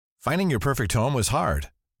Finding your perfect home was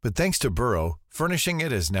hard, but thanks to Burrow, furnishing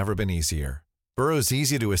it has never been easier. Burrow's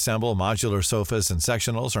easy-to-assemble modular sofas and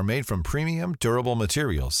sectionals are made from premium, durable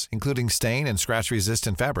materials, including stain and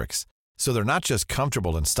scratch-resistant fabrics. So they're not just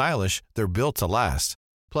comfortable and stylish, they're built to last.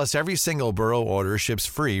 Plus, every single Burrow order ships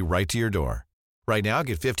free right to your door. Right now,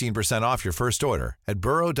 get 15% off your first order at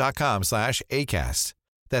burrow.com/ACAST.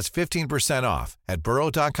 That's 15% off at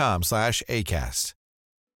burrow.com/ACAST.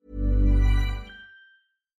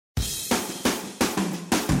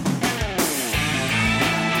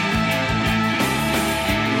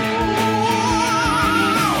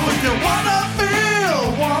 If you wanna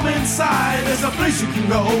feel warm inside, there's a place you can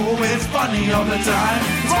go. It's funny all the time.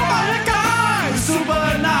 It's all by a guy,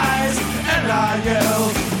 super nice.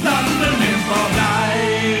 LIL, London Improv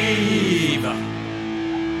Live.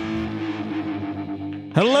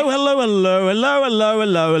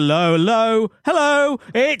 Hello.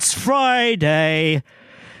 It's Friday.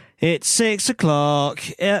 It's 6 o'clock.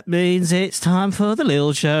 It means it's time for the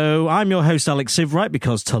Lil Show. I'm your host, Alex Sivright,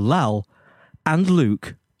 because Talal and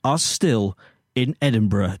Luke are still in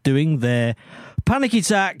Edinburgh doing their panic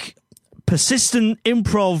attack, persistent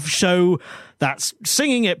improv show that's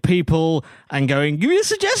singing at people and going, give me a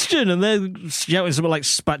suggestion, and they're shouting something like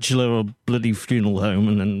spatula or bloody funeral home,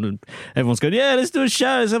 and then everyone's going, yeah, let's do a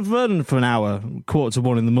show, let's have fun for an hour,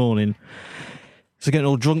 1:45 in the morning. So getting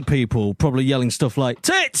all drunk people probably yelling stuff like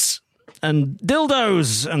tits and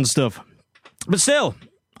dildos and stuff. But still,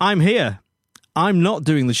 I'm here. I'm not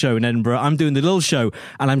doing the show in Edinburgh. I'm doing the Lil Show,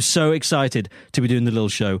 and I'm so excited to be doing the Lil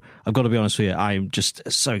Show. I've got to be honest with you. I'm just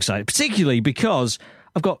so excited, particularly because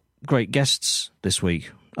I've got great guests this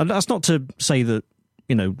week. And that's not to say that,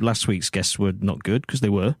 last week's guests were not good, because they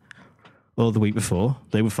were. Or the week before.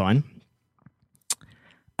 They were fine.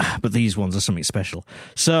 But these ones are something special.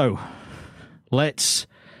 So, let's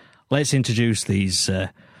introduce these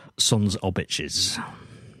sons of bitches.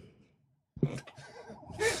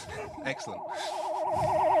 Excellent.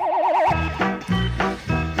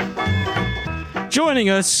 Joining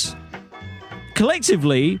us,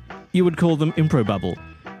 collectively, you would call them Improbabble.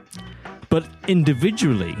 But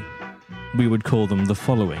individually, we would call them the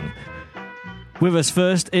following. With us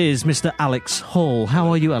first is Mr. Alex Hall. How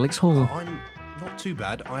are you, Alex Hall? I'm not too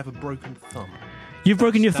bad. I have a broken thumb. You've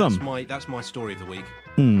broken your thumb? That's my story of the week.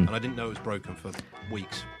 Mm. And I didn't know it was broken for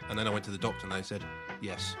weeks. And then I went to the doctor and they said,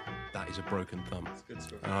 yes, that is a broken thumb. That's a good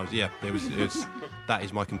story. And I was, that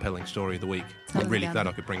is my compelling story of the week. I'm really glad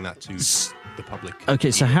I could bring that to the public.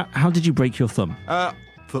 Okay, so how did you break your thumb?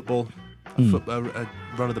 Football. A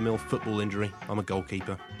run-of-the-mill football injury. I'm a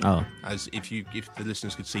goalkeeper. Oh. As if the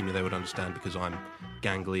listeners could see me, they would understand, because I'm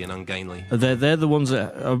gangly and ungainly. They're the ones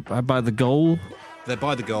that are by the goal? They're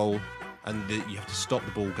by the goal, and you have to stop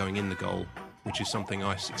the ball going in the goal, which is something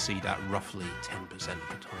I succeed at roughly 10% of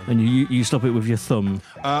the time. And you stop it with your thumb?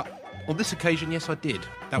 On this occasion, yes, I did.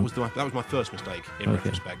 That was my first mistake in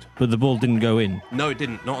retrospect. But the ball didn't go in? No, it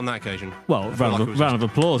didn't. Not on that occasion. Well, round of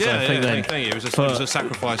applause, I think. Then. Thank you. It was a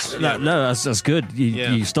sacrifice. No, that's good.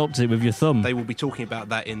 You stopped it with your thumb. They will be talking about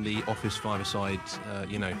that in the Office Five-a-side,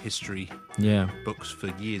 history books for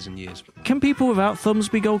years and years. Can people without thumbs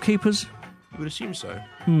be goalkeepers? I would assume so.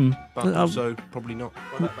 But also probably not.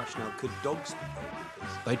 By that rationale, could dogs be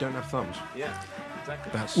goalkeepers? They don't have thumbs. Yeah,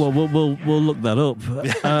 exactly. Well, we'll look that up.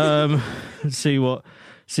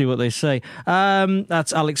 See what they say.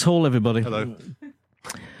 That's Alex Hall, everybody. Hello.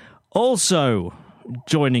 Also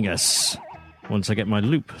joining us, once I get my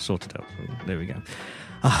loop sorted out. There we go.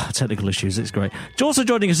 Technical issues, it's great. Also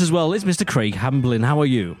joining us as well is Mr. Craig Hamblin. How are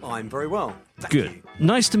you? I'm very well. Thank Good. you.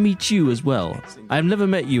 Nice to meet you as well. I've never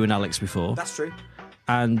met you and Alex before. That's true.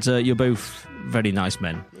 And you're both very nice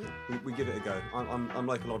men. We give it a go. I'm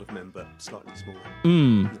like a lot of men, but slightly smaller.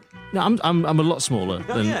 No, I'm a lot smaller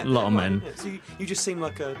than a lot of men. Yeah. So you just seem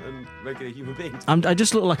like a regular human being. I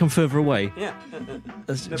just look like I'm further away. Yeah.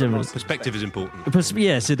 That's generally. Perspective is important.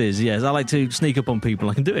 Yes, it is. Yes, I like to sneak up on people.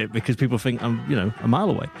 I can do it because people think I'm, a mile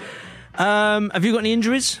away. Have you got any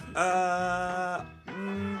injuries? Well,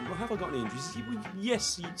 have I got any injuries?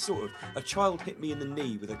 Yes, sort of. A child hit me in the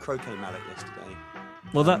knee with a croquet mallet yesterday.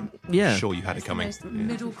 Well, I'm sure you had it coming. That's the most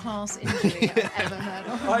middle-class injury I've ever heard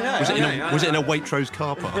of. I know. Was it in a Waitrose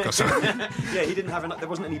car park or something? Yeah, he didn't have there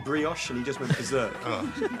wasn't any brioche, and he just went berserk.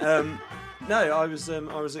 No, I was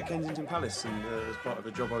at Kensington Palace, and as part of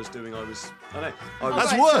a job I was doing, I was.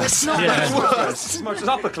 That's worse. That's worse. It's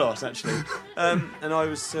upper class, actually. And I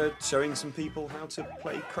was showing some people how to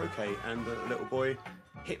play croquet, and a little boy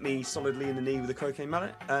hit me solidly in the knee with a croquet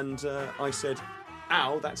mallet, and I said,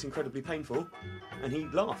 ow, that's incredibly painful. And he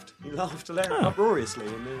laughed. He laughed uproariously.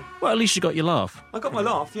 And, Well, at least you got your laugh. I got my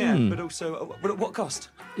laugh, yeah, but also, but at what cost?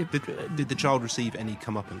 Did the child receive any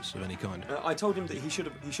comeuppance of any kind? I told him that he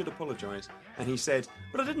should apologise, and he said,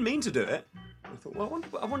 "But I didn't mean to do it." I thought, well,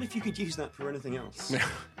 I wonder if you could use that for anything else.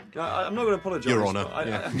 I'm not going to apologise. Your Honour. I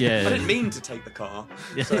didn't mean to take the car,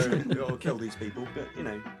 so I'll kill these people. But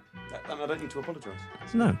I don't need to apologise.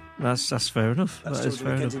 No, that's fair enough. That's that is fair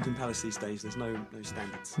in enough. Kensington Palace these days. There's no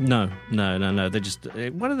standards. No. They just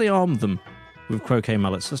why do they arm them with croquet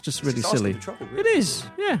mallets? That's just really silly. Trouble, It is.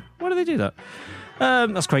 Yeah. Why do they do that?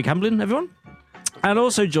 That's Craig Hamblin, everyone. And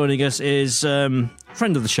also joining us is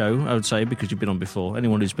friend of the show, I would say, because you've been on before.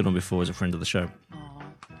 Anyone who's been on before is a friend of the show. Aw,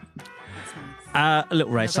 that's nice.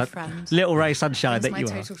 Little Ray, Little Ray Sunshine Brings that you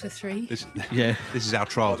my are. total to 3. This is our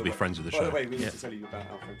trial to be friends of the By show. the way, we need to tell you about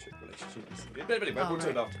our friendship relationship. We'll do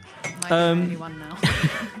it after. Might be the only one now.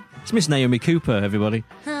 It's Miss Naomi Cooper, everybody.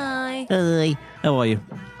 Hi. Hey. How are you?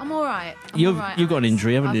 I'm all right. You've got an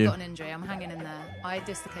injury, haven't you? I've got an injury. I'm hanging in there. I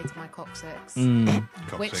dislocated my coccyx,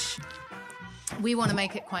 which we want to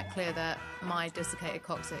make it quite clear that my dislocated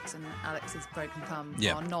coccyx and Alex's broken thumb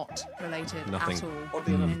are not related Nothing. at all.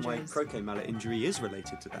 Oddly enough, Injuries. my croquet mallet injury is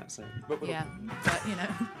related to that. So, but Yeah, but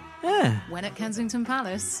Yeah. when at Kensington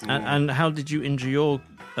Palace, And how did you injure your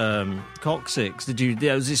coccyx?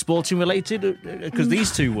 Was it sporting related? Because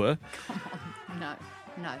these two were. no,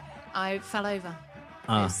 I fell over.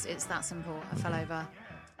 It's that simple. I fell over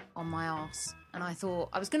on my arse, and I thought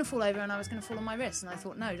I was going to fall over, and I was going to fall on my wrist, and I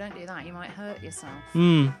thought, no, don't do that. You might hurt yourself.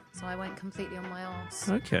 So I went completely on my arse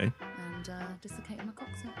Okay. and dislocated my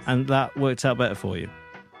coccyx. And that worked out better for you.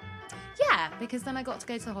 Yeah, because then I got to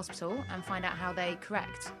go to the hospital and find out how they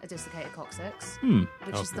correct a dislocated coccyx,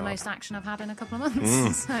 which is the most action I've had in a couple of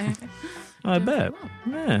months. So I doing bet. pretty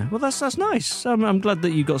well. Yeah. Well, that's nice. I'm glad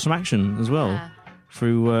that you got some action as well Yeah.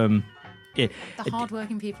 through. The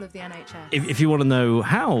hard-working people of the NHS. If you want to know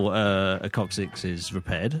how a coccyx is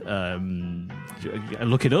repaired,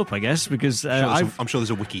 look it up, I guess, because I'm sure there's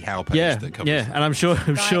a wiki how page that covers and I'm sure.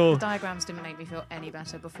 The diagrams didn't make me feel any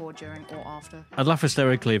better before, during, or after. I'd laugh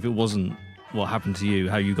hysterically if it wasn't what happened to you,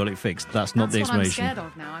 how you got it fixed. That's not the That's what I'm explanation. scared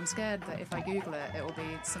of now. I'm scared that if I Google it, it will be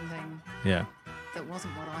something Yeah. that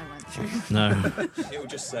wasn't what I went through. No. it will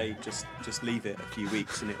just say, just leave it a few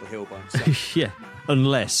weeks and it will heal by itself. Yeah.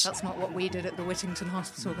 Unless. That's not what we did at the Whittington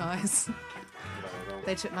Hospital, guys.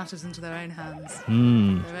 They took matters into their own hands.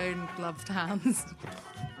 Their own gloved hands.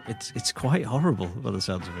 It's quite horrible by the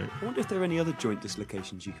sounds of it. I wonder if there are any other joint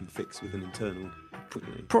dislocations you can fix with an internal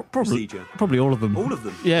Probably, procedure. probably all of them. All of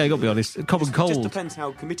them? Yeah, got to be honest. Common It cold. just depends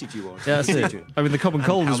how committed you are. Yeah, that's it. I mean, the common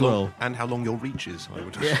cold how as long- well. and how long your reach is. I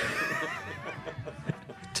would.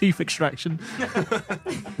 Teeth extraction.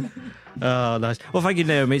 Oh, nice. Well, thank you,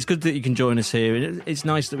 Naomi. It's good that you can join us here. It's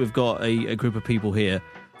nice that we've got a group of people here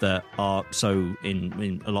that are so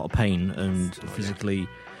in a lot of pain and physically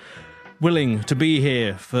willing to be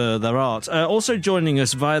here for their art. Also joining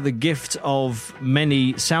us via the gift of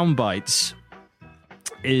many sound bites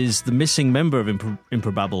is the missing member of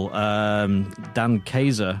Improbabble, Dan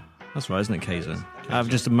Kaiser. That's right, isn't it, Kaiser? I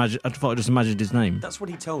thought I just imagined his name. That's what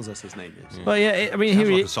he tells us his name is. Well, yeah, I mean, Sounds here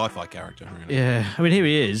like he a sci-fi character. Really. Yeah, I mean, here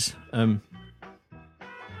he is.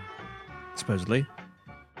 Supposedly.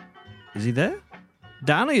 Is he there?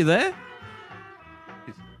 Dan, are you there?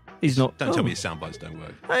 He's not. Don't tell me his sound bites don't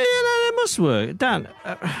work. Oh, yeah, no, it must work. Dan,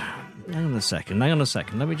 hang on a second.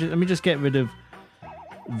 Let me just get rid of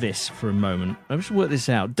this for a moment. Let me just work this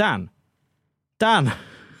out. Dan.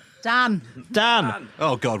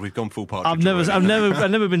 Oh God, we've gone full partridge. I've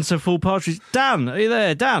never been so full partridge. Dan, are you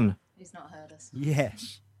there? Dan. He's not heard us.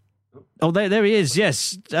 Yes. Oh, there he is.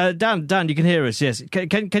 Yes, Dan, you can hear us. Yes,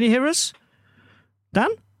 can you hear us? Dan?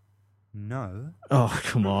 No. Oh,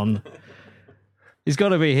 come on. He's got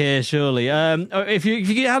to be here, surely. If you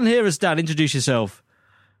can't hear us, Dan, introduce yourself.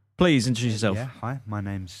 Please introduce yourself. Yeah, hi, my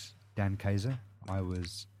name's Dan Kaiser. I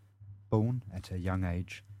was born at a young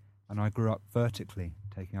age, and I grew up vertically,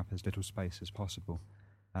 taking up as little space as possible.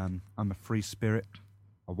 I'm a free spirit,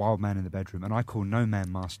 a wild man in the bedroom, and I call no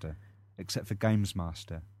man master, except for Games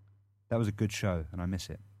Master. That was a good show, and I miss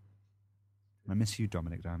it. I miss you,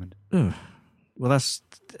 Dominic Diamond. Ugh. Well, that's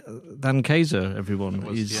Dan Kaiser, everyone.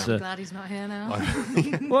 Was, He's, I'm glad he's not here now.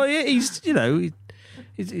 well, yeah,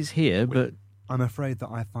 he's here, but I'm afraid that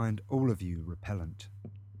I find all of you repellent.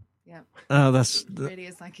 Yeah, that's it really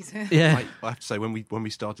is like he's here. yeah. I have to say, when we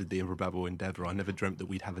started the Improbabble endeavour, I never dreamt that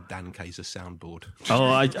we'd have a Dan Kaiser soundboard.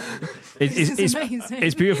 It's amazing.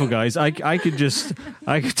 It's beautiful, guys. I could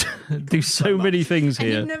do so many things And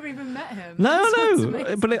here. you've never even met him. No, That's what's no,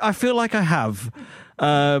 amazing. but I feel like I have.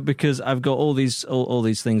 because I've got all these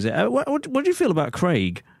things. What do you feel about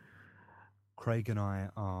Craig? Craig and I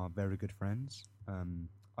are very good friends.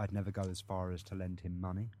 I'd never go as far as to lend him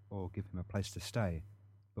money or give him a place to stay,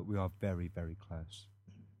 but we are very, very close.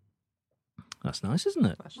 That's nice, isn't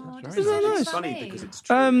it? That's very nice. It's funny because it's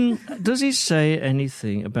true. Does he say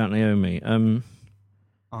anything about Naomi?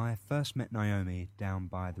 I first met Naomi down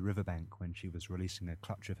by the riverbank when she was releasing a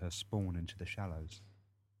clutch of her spawn into the shallows.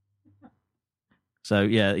 So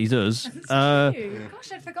yeah, he does. That's cute.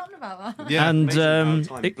 Gosh, I'd forgotten about that. Yeah. And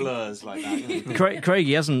Amazing how time blurs like that. Yeah. Craig,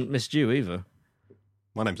 he hasn't missed you either.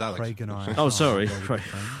 My name's Alex. Craig and I Oh, are sorry. very Craig.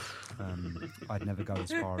 good friends. I'd never go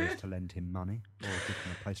as far as to lend him money or give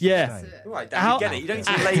him a place Yeah. to stay. Right, Dan, you get it. You don't need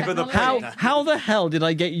to labour the point. How the hell did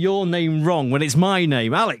I get your name wrong when it's my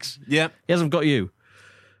name, Alex? Yeah. He hasn't got you.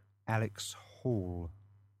 Alex Hall.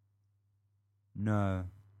 No,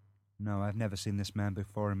 I've never seen this man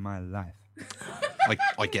before in my life.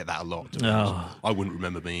 I get that a lot. To be Oh. honest. I wouldn't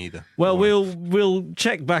remember me either. Well, we'll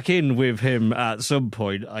check back in with him at some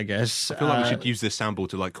point, I guess. I feel like we should use this sample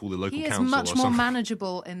to call the local He is council much or more something.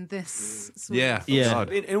 manageable in this sort Yeah. of... Yeah. God.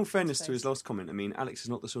 In all fairness to his last comment, I mean, Alex is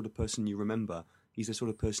not the sort of person you remember. He's the sort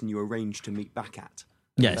of person you arrange to meet back at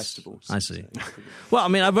Yes, festivals. I see. So- Well, I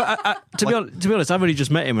mean, to be honest, I've only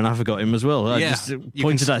just met him and I forgot him as well. I Yeah. just You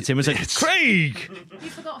pointed can- at him and said, "Craig." You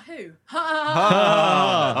forgot who?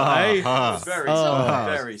 Hey? It's very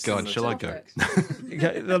God, similar shall I to- go?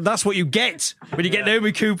 Okay, that's what you get when you get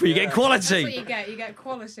Naomi Cooper. You get That's what quality, you get. You get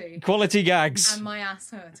quality. quality gags. And my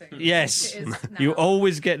ass hurting. Yes, It is you now.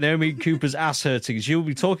 always get Naomi Cooper's ass hurting. She'll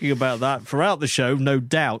be talking about that throughout the show, no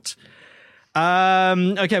doubt.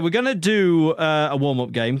 Okay, we're going to do a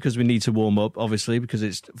warm-up game because we need to warm up, obviously, because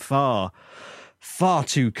it's far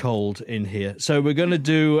too cold in here. So we're going to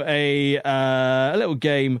do a little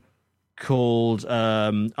game called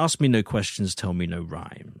Ask Me No Questions, Tell Me No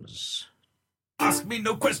Rhymes. Ask me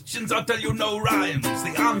no questions, I'll tell you no rhymes.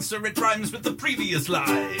 The answer, it rhymes with the previous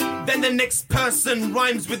line. Then the next person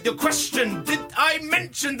rhymes with your question. Did I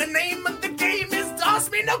mention the name of the game is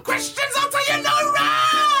Ask Me No Questions, I'll tell you no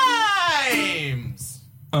rhymes?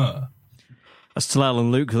 That's Talal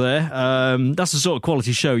and Luke there. That's the sort of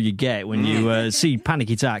quality show you get when you see Panic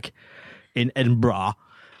Attack in Edinburgh.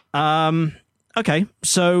 Okay,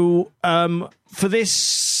 so for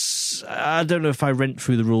this, I don't know if I went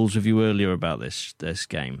through the rules with you earlier about this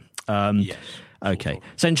game. Yes. Okay,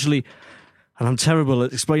 essentially, and I'm terrible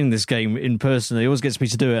at explaining this game in person. It always gets me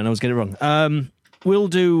to do it, and I always get it wrong. We'll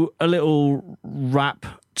do a little rap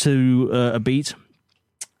to a beat,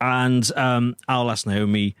 and I'll ask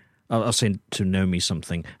Naomi. I'll say to Naomi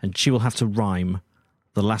something, and she will have to rhyme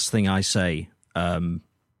the last thing I say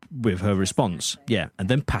with her response. Yeah, and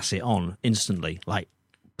then pass it on instantly, like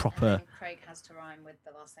proper. Craig has to rhyme with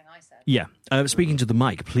the last thing I said. Yeah, speaking to the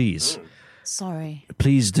mic, please. Sorry.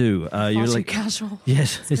 Please do. Far You're too like casual.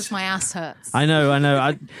 yes, Because my ass hurts. I know.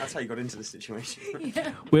 That's how you got into the situation.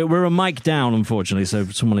 We're a mic down, unfortunately, so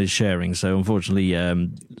someone is sharing. So unfortunately,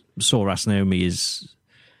 Sore Ass Naomi is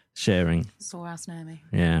sharing. Sore ass Naomi.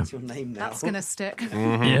 Yeah. What's your name now? That's going to stick.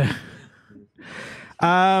 Yeah.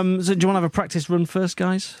 So do you want to have a practice run first,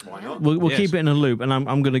 guys? Why not? We'll Yes. keep it in a loop, and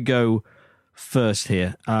I'm going to go first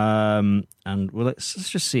here. And let's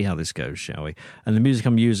just see how this goes, shall we? And the music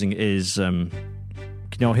I'm using is. Can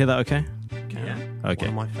you all hear that? Okay. Yeah. Okay.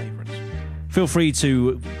 One of my favourites. Feel free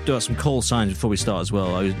to do some call signs before we start as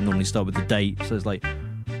well. I normally start with the date, so it's like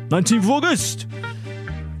 19th of August.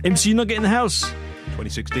 MC Nugget in the house.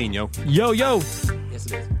 2016, yo. Yo. Yes,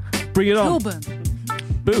 it is. Bring it on. Kilburn.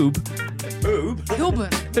 Boob. Boob? Kilburn.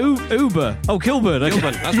 Uber. Oh, Kilburn. Okay.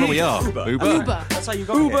 Kilburn, that's where we are. Uber. Uber. That's how you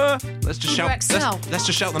got Uber. Let's just Uber shout. XL. Let's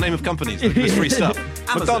just shout the name of companies. There's free stuff.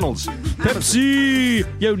 McDonald's. Pepsi.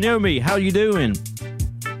 Yo, Naomi, how you doing?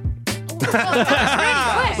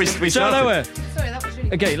 We Shout started. nowhere. Sorry, that was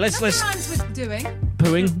really Okay, let's Rhymes with doing.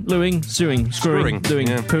 pooing, looing, suing, screwing, Screwing, doing,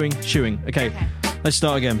 yeah. pooing, chewing. Okay, Okay. let's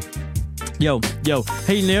start again. Yo.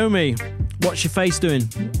 Hey, Naomi, what's your face doing?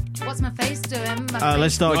 What's my face doing?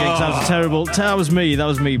 Let's start again, 'cause that was terrible. That was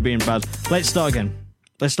me being bad. Let's start again.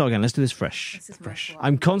 Let's do this fresh. This is fresh.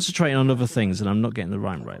 I'm concentrating on other things and I'm not getting the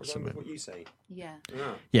rhyme right. So What you say? Yeah.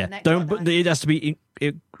 yeah, Next don't. one, But it has to be.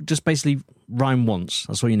 It just basically rhyme once.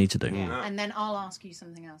 That's all you need to do. And then I'll ask you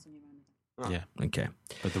something else and you rhyme. Yeah, Okay.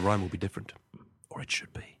 but the rhyme will be different, or it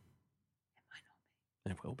should be. It might not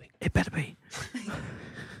be. It will be. It better be.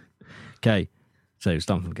 Okay, so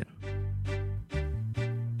start from again.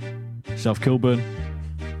 South Kilburn.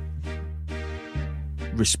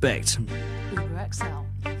 Respect. Uber XL.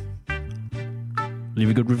 Leave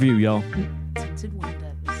a good review, y'all. Tinted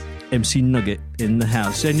windows. MC Nugget in the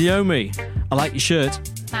house. And Naomi, I like your shirt.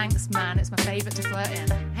 Thanks, man. It's my favourite to flirt in.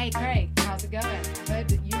 Hey, Craig, how's it going? I heard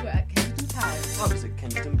that you were at Kensington Palace. I was at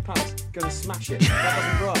Kensington Palace. Go and smash it.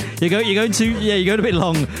 That wasn't right. You're going a bit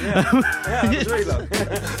long. Yeah, that was really long.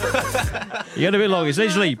 You're going a bit long. It's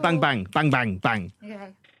literally bang, bang, bang, bang, bang. Okay.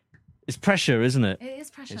 It's pressure, isn't it? It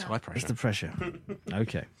is pressure. It's high pressure. It's the pressure.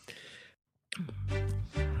 Okay.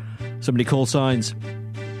 Somebody call signs.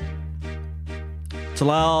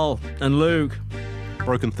 Talal and Luke.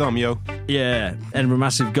 Broken thumb, yo. Yeah, Edinburgh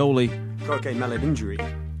Massive goalie. Croquet mallet injury.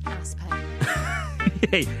 Ass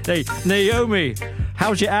pain. Hey, Naomi,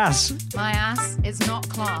 how's your ass? My ass is not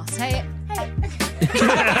class. Hey. I'm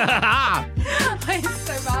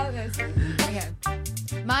so bad at this. Okay.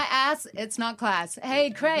 My ass, it's not class. Hey,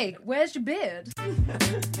 Craig, where's your beard?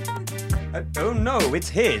 Oh no, it's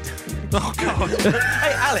hid. Oh, God.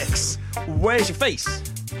 Hey, Alex, where's your face?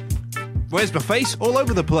 Where's my face? All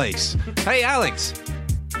over the place. Hey, Alex.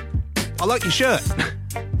 I like your shirt.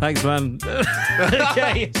 Thanks, man.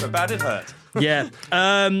 Okay. So bad it hurt. Yeah.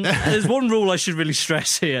 There's one rule I should really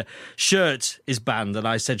stress here. Shirt is banned, and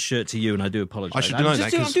I said shirt to you, and I do apologise. I should know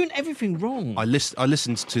that, I'm 'cause doing everything wrong. I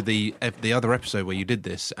listened to the other episode where you did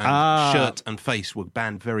this, and shirt and face were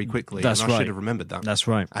banned very quickly. That's and I right. should have remembered that. That's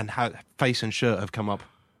right. And how face and shirt have come up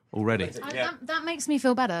already. That makes me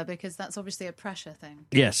feel better because that's obviously a pressure thing.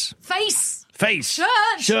 Yes. Face!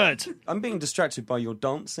 Shirt. I'm being distracted by your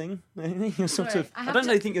dancing. You're sort of. I I have don't to-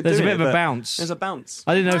 really think you're There's a doing bit of it, a but bounce. There's a bounce.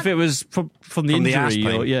 I didn't know if it was from the From the injury ass pain.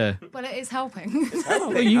 or yeah. Well, it is helping.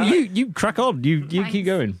 Oh, you crack on. You keep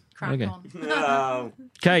going. Crack Okay. on. Oh.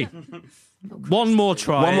 Okay. One more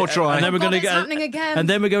try. One more try. And then we're God, going to it's get. happening again. And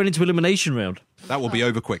then we're going into elimination round. That will be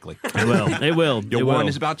over quickly. It will. It will. Your it wine will.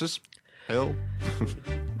 is about to spill.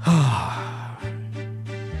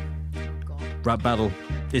 Rap battle.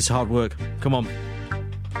 It's hard work. Come on.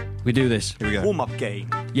 We do this. Here we go. Warm up game.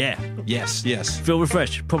 Yeah. Yes. Feel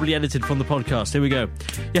refreshed. Probably edited from the podcast. Here we go.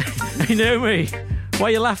 Yeah. Hey, Naomi, why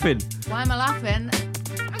are you laughing? Why am I laughing?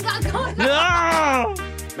 Ah!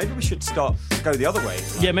 Maybe we should go the other way.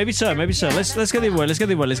 Yeah, maybe so. Let's go the other way. Let's go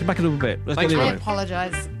back a little bit. Let's Thanks, go the I other way.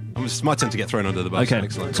 apologise. It's my turn to get thrown under the bus. Okay.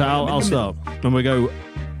 Excellent. So I'll start. And we go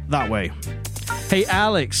that way. Hey,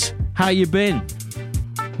 Alex, how you been?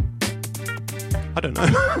 I don't know.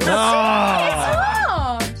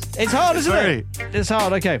 Hard. It's hard, isn't Very. it? It's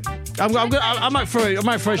hard. Okay. I might throw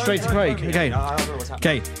it straight to Craig. Okay. I don't know what's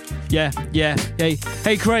happening. Okay. Yeah.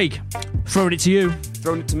 Hey, Craig, throwing it to you.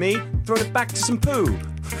 Throwing it to me, throwing it back to some poo.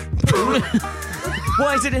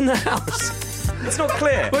 Why is it in the house? It's not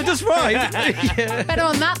clear. Well, that's right. Yeah. Better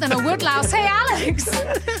on that than a woodlouse. Hey, Alex.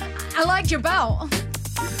 I liked your belt.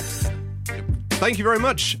 Thank you very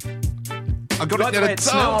much. I got Like it the way at it a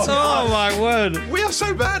smells. Oh my word. We are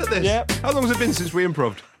so bad at this. Yep. How long has it been since we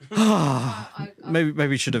improved? Maybe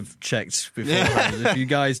we should have checked beforehand if you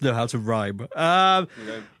guys know how to rhyme.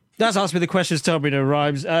 That's asked me the questions, tell me no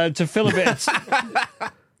rhymes. To fill a bit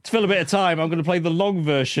of time, I'm going to play the long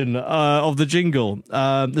version of the jingle.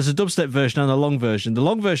 There's a dubstep version and a long version. The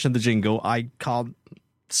long version of the jingle I can't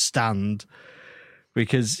stand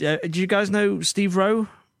because do you guys know Steve Rowe?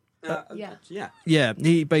 Yeah. Yeah. Yeah,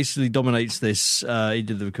 he basically dominates this. He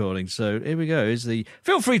did the recording, so here we go.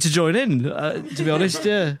 Feel free to join in. To be honest,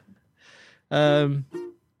 yeah.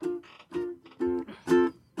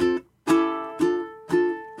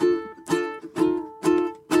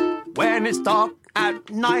 When it's dark at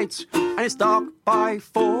night and it's dark by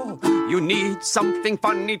 4, you need something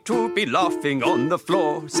funny to be laughing on the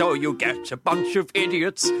floor. So you get a bunch of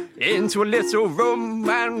idiots into a little room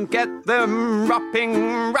and get them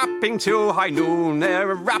rapping till high noon.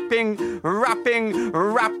 They're rapping through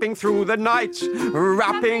the night.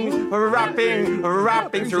 Rapping through the night.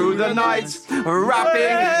 Rapping through the night.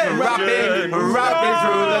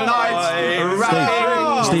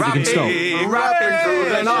 Steve, you can stop. Rapping through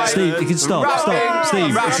the night. Steve, you can stop. Stop.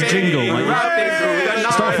 Steve, it's a jingle.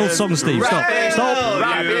 Start a full song, Steve. Stop.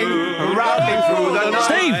 Rapping through the night.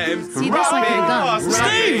 Steve! See, that's like a gun.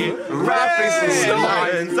 Steve! Rapping through the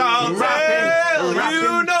night.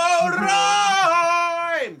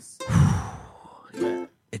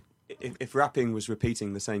 If rapping was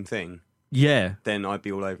repeating the same thing, Yeah. then I'd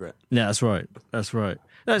be all over it. Yeah, that's right. That's right.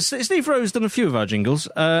 Steve Rowe's done a few of our jingles,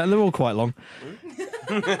 and they're all quite long.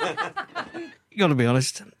 You got to be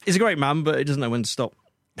honest. He's a great man, but he doesn't know when to stop.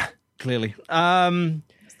 Clearly.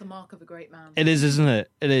 That's the mark of a great man. It is, isn't it?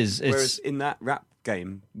 It is. Whereas in that rap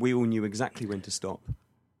game, we all knew exactly when to stop,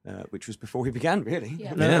 which was before we began, really.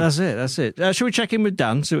 Yeah. That's it. Shall we check in with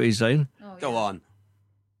Dan, see what he's saying? Oh, Go on.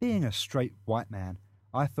 Being a straight white man,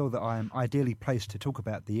 I feel that I am ideally placed to talk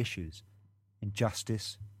about the issues: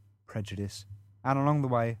 injustice, prejudice, And along the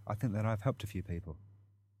way, I think that I've helped a few people.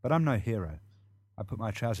 But I'm no hero. I put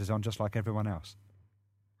my trousers on just like everyone else.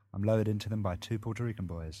 I'm lowered into them by 2 Puerto Rican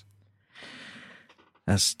boys.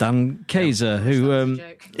 That's Dan Kaiser, who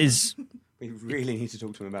is... We really need to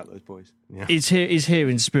talk to him about those boys. Yeah. He's here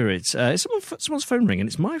in spirit. Someone's phone ringing.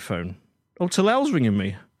 It's my phone. Oh, Talal's ringing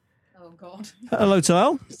me. Oh, God. Hello,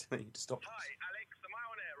 Talal. Stop.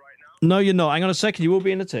 No, you're not. Hang on a second. You will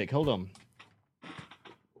be in a tick. Hold on. Are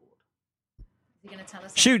you going to tell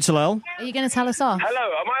us? Shoot, Talal. Are you going to tell us off? Hello,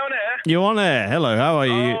 am I on air? You're on air. Hello, how are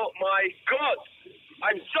you? Oh my God!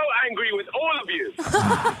 I'm so angry with all of you.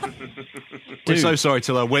 We're so sorry,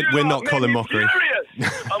 Tilo. We're not Colin Mockery.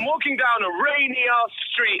 Furious. I'm walking down a rainy ass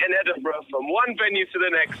street in Edinburgh from one venue to the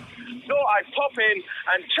next. So I pop in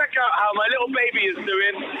and check out how my little baby is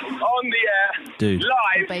doing on the air, Dude.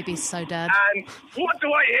 live. The baby's so dead. And what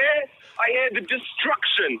do I hear? I hear the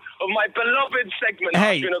destruction of my beloved segment.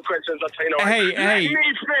 Hey. Asking no questions, I'll tell you no. Hey.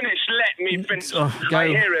 Let me finish. Oh, go. I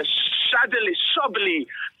hear a Shobbily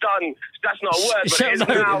done. That's not a word, but it is No.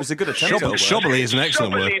 now. It was a good attempt. Shobbily is an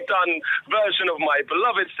excellent word. Shobbily done version of my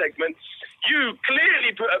beloved segment. You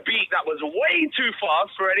clearly put a beat that was way too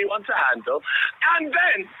fast for anyone to handle, and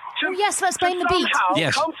then to, yes, let's blame the beat. somehow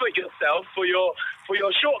Yes. comfort yourself for your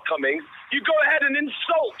shortcomings. You go ahead and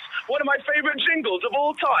insult one of my favourite jingles of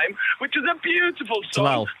all time, which is a beautiful song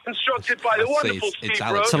Talal. constructed by the wonderful it's Steve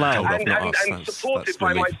Alex Rowe Talal. and, Not us. and supported That's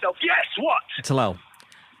by relief. myself. Yes, what? Talal.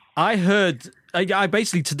 I heard... I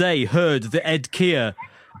basically today heard the Ed Keir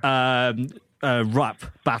rap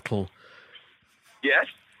battle. Yes.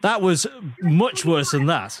 That was much worse than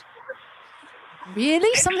that.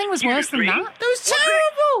 Really? Something was worse than that? That was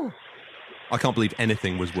terrible! I can't believe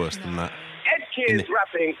anything was worse than that. Ed Keir's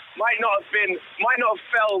rapping might not have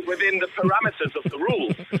fell within the parameters of the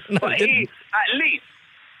rules, but he at least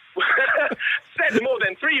said more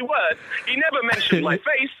than 3 words. He never mentioned my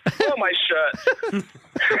face or my shirt.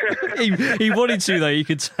 He wanted to, though, you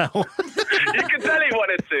could tell. You could tell he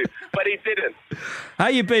wanted to, but he didn't. How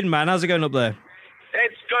you been, man? How's it going up there?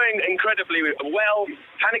 It's going incredibly well.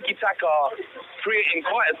 Panicky Tack are creating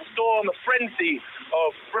quite a storm, a frenzy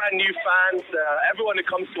of brand new fans. Everyone who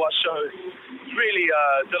comes to our show is really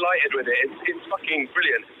delighted with it. It's fucking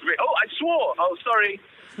brilliant. Oh, I swore. Oh, sorry.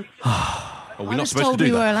 Are we I not was supposed told to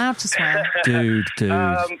do we were that? allowed to swear. Dude.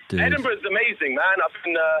 Edinburgh's amazing, man. I've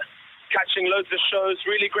been catching loads of shows.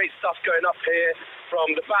 Really great stuff going up here, from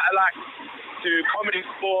the Battle Act to Comedy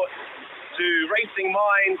Sports to Racing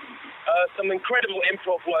Minds. Some incredible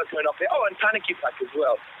improv work going up here. Oh, and Panicky Pack as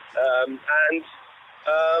well.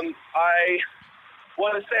 I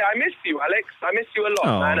want to say I miss you, Alex. I miss you a lot,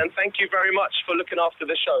 Oh. man. And thank you very much for looking after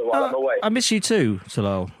the show while I'm away. I miss you too,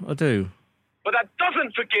 Talal. I do. But that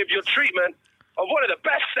doesn't forgive your treatment of one of the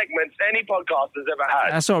best segments any podcast has ever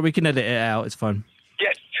had. That's all right, we can edit it out. It's fine.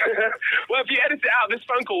 Yes. Well, if you edit it out, this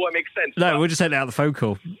phone call won't make sense. No, but- we'll just edit out the phone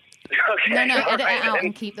call. Okay, No, all edit right it out then.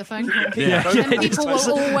 and keep the phone call. Yeah. Then people will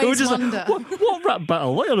We'll always just- wonder. What rap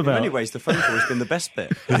battle? What are you on In about? many ways, the phone call has been the best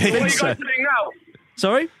bit. What are you guys so. doing now?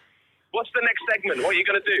 Sorry? What's the next segment? What are you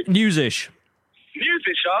going to do? News-ish.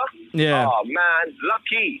 Music, huh? Yeah. Oh, man,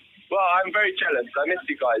 lucky. Well, I'm very jealous. I miss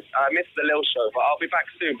you guys. I miss the Lil Show, but I'll be back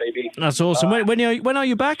soon, baby. That's awesome. When are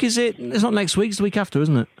you back? It's not next week, it's the week after,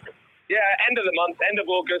 isn't it? Yeah, end of the month, end of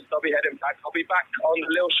August, I'll be heading back. I'll be back on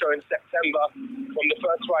the Lil Show in September, from the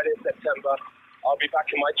first Friday in September. I'll be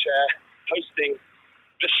back in my chair hosting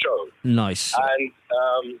the show. Nice. And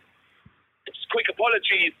just quick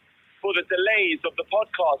apologies for the delays of the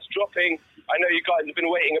podcast dropping. I know you guys have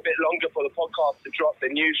been waiting a bit longer for the podcast to drop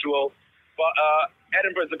than usual, but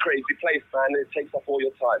Edinburgh's a crazy place, man. It takes up all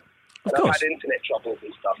your time. Of And course. I've had internet troubles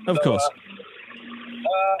and stuff. Of course.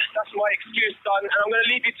 That's my excuse done, and I'm going to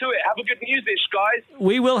leave you to it. Have a good music, guys.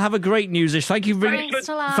 We will have a great news-ish. Thank you. Thanks,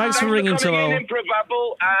 Talal. Thanks for ringing, Thanks for coming Talal. in,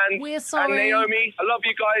 Improbabble, and, We're and sorry. Naomi. I love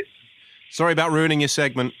you guys. Sorry about ruining your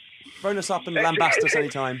segment. Phone us up and lambast us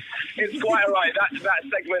anytime. It's quite all right. That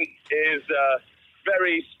segment is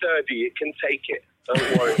very sturdy. It can take it.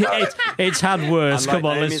 Don't worry about it. It's had worse. Unlike Come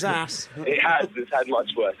on, Naomi's let's... ass. It's had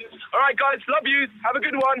much worse. All right, guys. Love you. Have a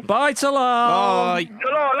good one. Bye, Talal. Bye.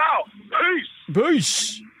 Hello, out. Peace.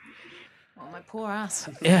 Peace. Oh, my poor ass.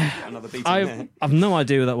 Yeah. Another beating there. I've no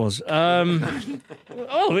idea what that was.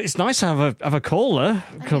 Oh, it's nice to have a caller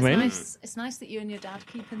come in. It's nice that you and your dad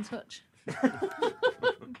keep in touch.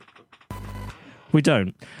 We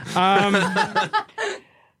don't.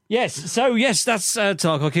 Yes, that's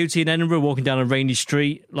Talal Kalkuti in Edinburgh, walking down a rainy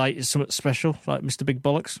street, like it's something special, like Mr. Big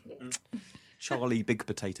Bollocks. Charlie Big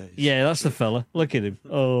Potatoes. Yeah, that's the fella. Look at him.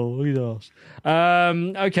 Oh, he's nice.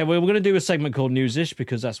 Okay, well, we're going to do a segment called News-ish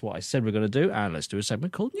because that's what I said we're going to do, and let's do a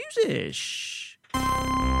segment called News-ish.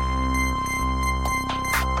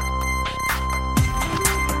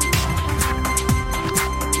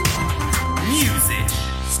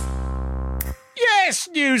 Yes,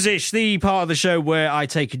 Newsish, the part of the show where I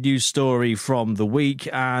take a news story from the week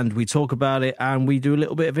and we talk about it and we do a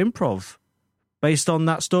little bit of improv based on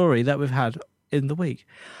that story that we've had in the week.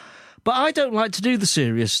 But I don't like to do the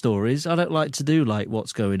serious stories. I don't like to do like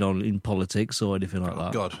what's going on in politics or anything like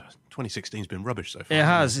that. God, 2016's been rubbish so far. It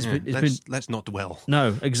has. Let's not dwell.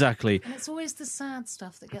 No, exactly. And it's always the sad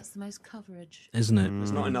stuff that gets the most coverage. Isn't it?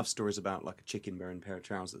 There's not enough stories about like a chicken wearing a pair of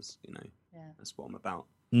trousers. You know, that's what I'm about.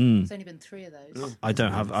 There's only been 3 of those. I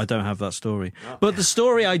don't have that story. But the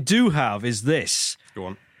story I do have is this. Go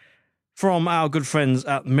on. From our good friends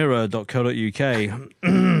at mirror.co.uk.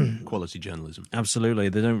 Quality journalism. Absolutely.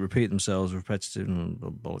 They don't repeat themselves, repetitive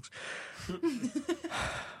bollocks.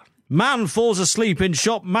 Man falls asleep in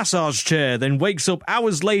shop massage chair, then wakes up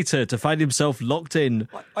hours later to find himself locked in.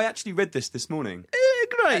 I actually read this morning.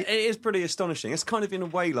 Great. It is pretty astonishing. It's kind of in a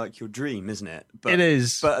way like your dream, isn't it? But, It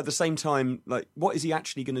is. But at the same time, like, what is he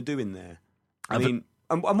actually going to do in there? I mean,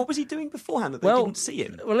 and what was he doing beforehand that they didn't see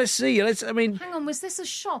him? Well, let's see. Hang on, was this a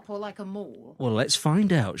shop or like a mall? Well, let's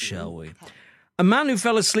find out, shall we? A man who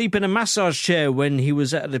fell asleep in a massage chair when he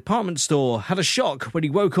was at a department store had a shock when he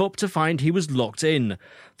woke up to find he was locked in.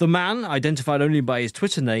 The man, identified only by his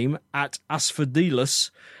Twitter name, @Asphodelus,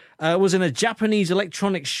 was in a Japanese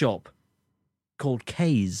electronics shop called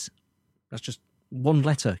K's. That's just one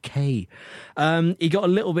letter, K. He got a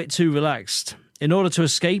little bit too relaxed. In order to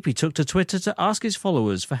escape, he took to Twitter to ask his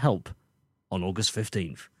followers for help on August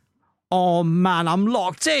 15th. "Oh man, I'm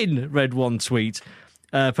locked in," read one tweet,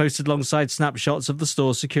 posted alongside snapshots of the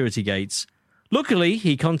store's security gates. Luckily,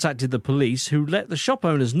 he contacted the police, who let the shop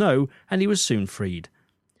owners know, and he was soon freed.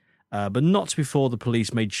 But not before the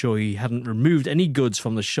police made sure he hadn't removed any goods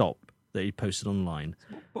from the shop that he posted online.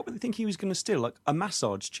 What would they think he was going to steal? Like a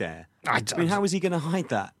massage chair? I mean, how is he going to hide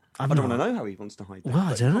that? I don't want to know how he wants to hide that. Well,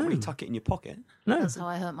 I don't know. Probably tuck it in your pocket. No. That's how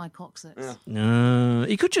I hurt my coccyx. No.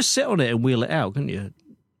 You could just sit on it and wheel it out, couldn't you?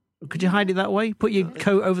 Could you hide it that way? Put your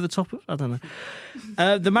coat over the top of it? I don't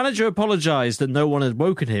know. The manager apologised that no one had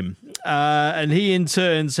woken him. And he, in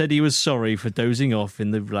turn, said he was sorry for dozing off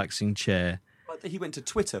in the relaxing chair. Like that he went to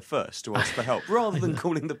Twitter first to ask for help, rather than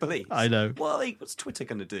calling the police. I know. Well, what's Twitter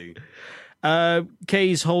going to do?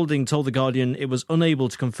 Kay's Holding told The Guardian it was unable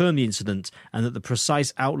to confirm the incident and that the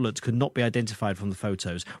precise outlet could not be identified from the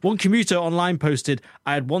photos. One commuter online posted,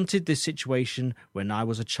 "I had wanted this situation when I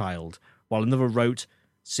was a child," while another wrote,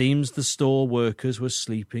 "Seems the store workers were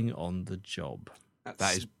sleeping on the job."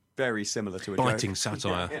 That is very similar to a biting joke.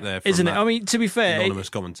 satire there, from isn't it? that I mean, to be fair, anonymous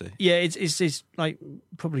commentary. Yeah, it's like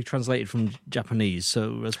probably translated from Japanese,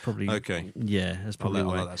 so that's probably okay. Yeah, that's probably I'll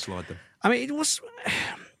why. let that slide then. I mean, it was.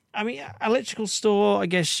 I mean, electrical store. I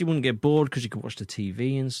guess you wouldn't get bored because you could watch the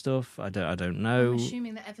TV and stuff. I don't know. I'm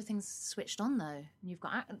assuming that everything's switched on though. You've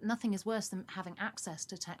got nothing is worse than having access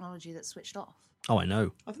to technology that's switched off. Oh, I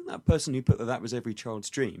know. I think that person who put that was every child's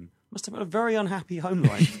dream must have had a very unhappy home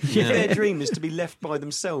life. If their dream is to be left by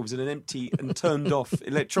themselves in an empty and turned off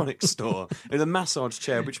electronics store in a massage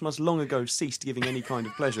chair which must long ago ceased giving any kind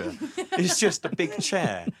of pleasure. It's just a big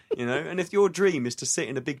chair, you know? And if your dream is to sit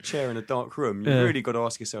in a big chair in a dark room, you've really got to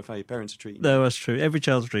ask yourself how your parents are treating you. No, that's true. Every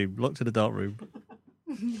child's dream, locked in a dark room.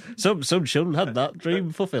 Some children had that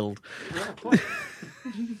dream fulfilled.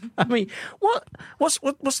 I mean,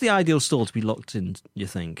 what's the ideal store to be locked in, you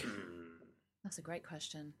think? That's a great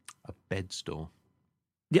question. A bed store.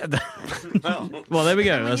 Yeah. Well, there we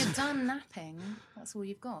go. When you're done napping, that's all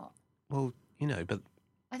you've got. Well, you know, but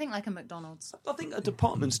I think like a McDonald's. I think a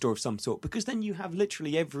department store of some sort, because then you have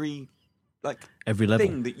literally every level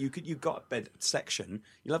thing that you've got a bed section.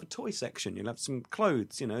 You'll have a toy section. You'll have some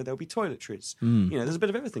clothes. You know, there'll be toiletries. You know, there's a bit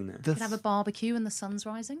of everything there. You could have a barbecue and the sun's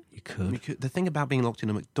rising. You could. The thing about being locked in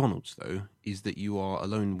a McDonald's, though, is that you are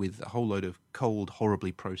alone with a whole load of cold,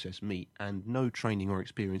 horribly processed meat and no training or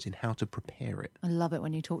experience in how to prepare it. I love it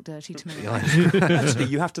when you talk dirty to me. Actually,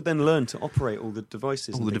 you have to then learn to operate all the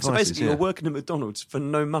devices. All the so devices, basically, you're working at McDonald's for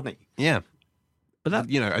no money. Yeah. But that,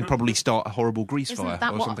 you know, and probably start a horrible grease fire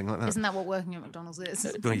or something like that. Isn't that what working at McDonald's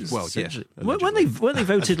is? Well, yeah. Weren't they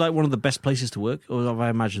voted like one of the best places to work, or have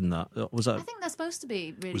I imagined that? Was that? I think they're supposed to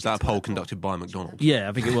be. Really was that a poll conducted by McDonald's? Yeah,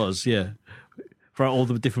 I think it was. Yeah, for all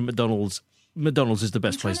the different McDonald's is the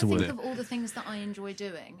best place to work. I'm trying to think of all the things that I enjoy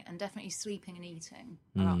doing, and definitely sleeping and eating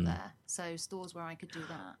are up there. So stores where I could do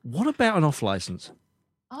that. What about an off license?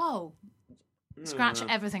 Oh, scratch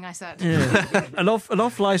everything I said. Yeah. an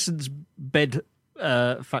off license bed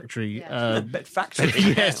factory. Bed factory.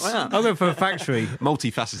 Yes, Wow. I'm going for a factory.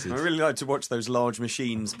 Multifaceted. I really like to watch those large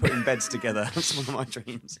machines putting beds together. That's one of my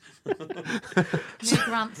dreams. New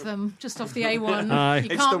Grantham, just off the A1. Aye. You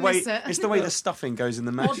can't miss it. It's the way the stuffing goes in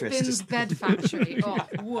the mattress. Oddbin's Bed Factory. Oh,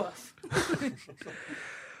 woof.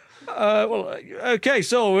 Okay,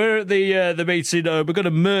 so we're at the meeting. We're going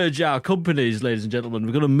to merge our companies, ladies and gentlemen.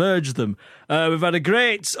 We're going to merge them. We've had a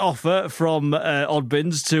great offer from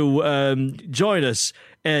Oddbins to join us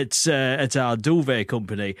at our duvet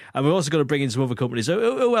company, and we're also going to bring in some other companies.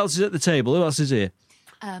 So who else is at the table? Who else is here?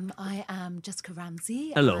 I am Jessica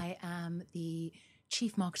Ramsey. Hello. I am the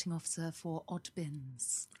Chief Marketing Officer for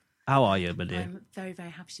Oddbins. How are you, my dear? I'm very,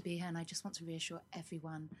 very happy to be here, and I just want to reassure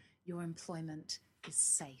everyone your employment is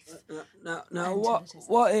safe. Now, Until it isn't.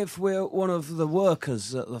 what if we're one of the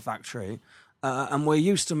workers at the factory and we're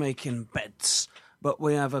used to making beds, but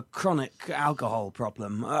we have a chronic alcohol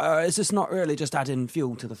problem? Is this not really just adding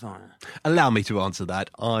fuel to the fire? Allow me to answer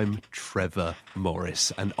that. I'm Trevor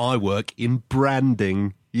Morris, and I work in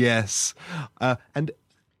branding. Yes. And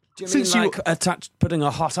Do you since mean like putting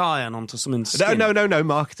a hot iron onto something's skin? No,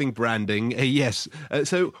 marketing, branding. Yes.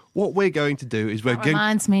 So what we're going to do is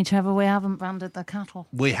Reminds me, Trevor, we haven't branded the cattle.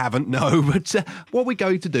 We haven't, no. But what we're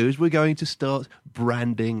going to do is we're going to start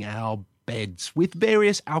branding our beds with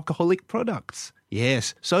various alcoholic products.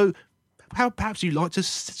 Yes. So how perhaps you'd like to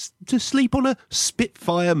sleep on a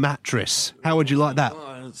Spitfire mattress. How would you like that?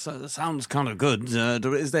 So that sounds kind of good.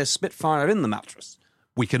 Is there Spitfire in the mattress?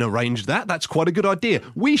 We can arrange that. That's quite a good idea.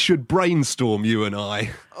 We should brainstorm, you and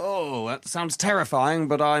I. Oh, that sounds terrifying,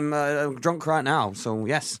 but I'm drunk right now, so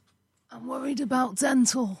yes. I'm worried about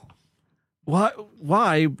dental.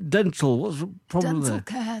 Why dental? What's the problem Dental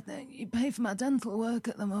there? care. You pay for my dental work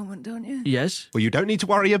at the moment, don't you? Yes. Well, you don't need to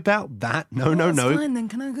worry about that. No. That's fine, then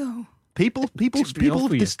can I go? People be off have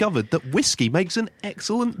with you. discovered that whiskey makes an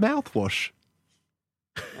excellent mouthwash.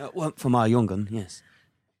 Well, for my young un, yes.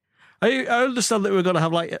 I understand that we're going to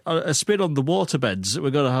have like a spin on the waterbeds. We're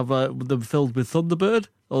going to have them filled with Thunderbird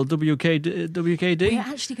or WKD. We're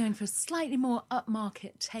actually going for a slightly more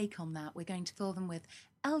upmarket take on that. We're going to fill them with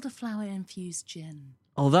elderflower-infused gin.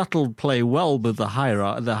 Oh, that'll play well with the higher,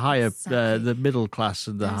 Exactly. the middle class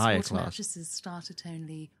and the Those higher water class. mattresses start at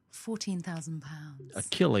only £14,000. A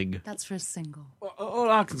killing. That's for a single. All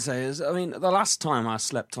I can say is, I mean, the last time I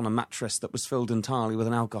slept on a mattress that was filled entirely with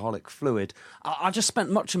an alcoholic fluid, I just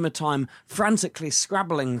spent much of my time frantically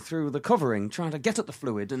scrabbling through the covering, trying to get at the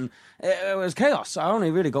fluid, and it was chaos. I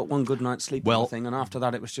only really got one good night's sleep on the thing, and after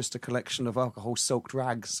that it was just a collection of alcohol-soaked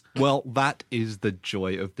rags. Well, that is the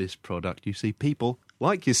joy of this product. You see, people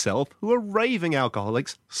like yourself, who are raving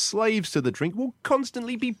alcoholics, slaves to the drink, will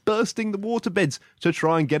constantly be bursting the waterbeds to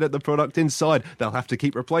try and get at the product inside. They'll have to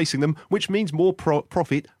keep replacing them, which means more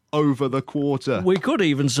profit over the quarter. We could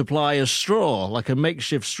even supply a straw, like a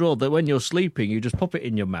makeshift straw, that when you're sleeping, you just pop it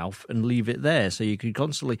in your mouth and leave it there, so you can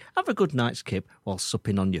constantly have a good night's kip while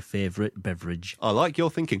supping on your favourite beverage. I like your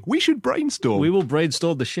thinking. We should brainstorm. We will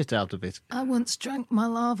brainstorm the shit out of it. I once drank my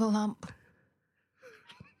lava lamp.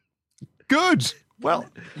 Good. Well,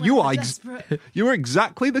 desperate. you're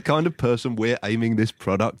exactly the kind of person we're aiming this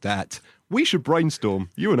product at. We should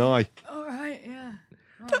brainstorm, you and I. All right, yeah.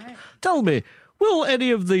 All right. Tell me, will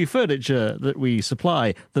any of the furniture that we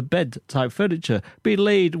supply, the bed-type furniture, be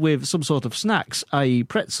laid with some sort of snacks, i.e.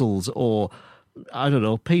 pretzels or, I don't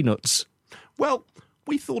know, peanuts? Well,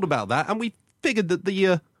 we thought about that, and we figured that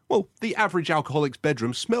the average alcoholic's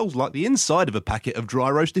bedroom smells like the inside of a packet of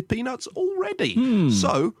dry roasted peanuts already.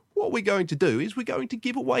 So what we're going to do is we're going to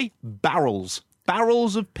give away barrels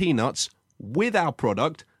of peanuts with our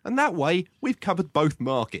product, and that way we've covered both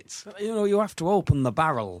markets. You know, you have to open the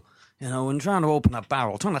barrel. You know, and trying to open a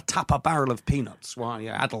barrel, trying to tap a barrel of peanuts while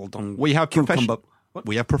you're addled on cucumber.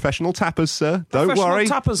 We have professional tappers, sir. Don't Professional worry.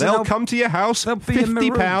 tappers, They'll come to your house. they'll be in my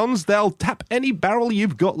room. £50. They'll tap any barrel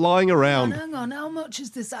you've got lying around. Hang on, how much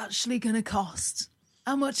is this actually going to cost?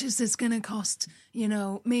 How much is this going to cost, you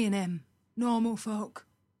know, me and him, normal folk?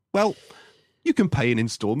 Well, you can pay in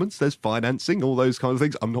instalments. There's financing, all those kinds of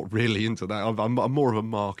things. I'm not really into that. I'm more of a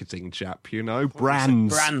marketing chap, you know.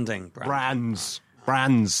 Brands.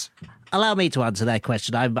 Brands. Allow me to answer that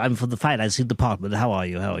question. I'm from the financing department. How are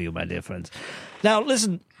you, my dear friends? Now,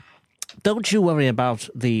 listen, don't you worry about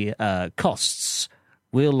the costs.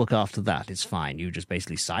 We'll look after that. It's fine. You just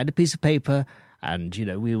basically sign a piece of paper and, you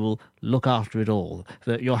know, we will look after it all.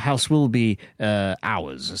 Your house will be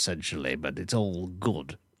ours, essentially, but it's all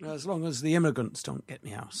good. As long as the immigrants don't get me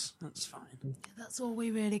house, that's fine. That's all we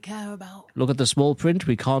really care about. Look at the small print.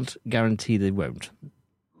 We can't guarantee they won't.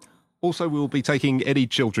 Also, we'll be taking any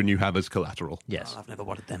children you have as collateral. Yes. Oh, I've never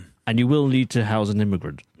wanted them. And you will need to house an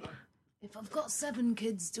immigrant. If I've got 7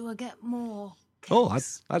 kids, do I get more cakes? Oh,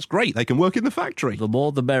 that's great. They can work in the factory. The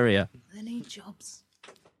more, the merrier. They need jobs.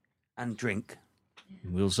 And drink.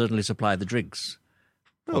 We'll certainly supply the drinks.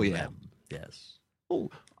 Oh, yeah. Yes. Oh,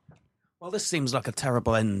 Well, this seems like a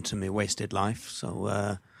terrible end to my wasted life,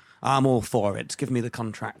 so I'm all for it. Give me the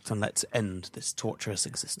contract and let's end this torturous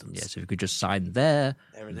existence. Yes, if you could just sign there.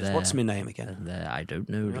 There it is. there, What's my name again? and there. I don't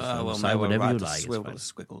know. Just Well, sign whatever you like. Squiggle,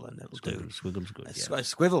 squiggle, and it'll do. Squiggle's good. Yeah.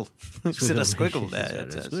 Squiggle. Is it a squiggle there?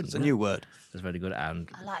 It's It's, good, it's a yeah. new word. That's very good. And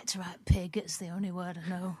I like to write pig. It's the only word I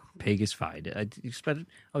know. pig is fine. You spelled it.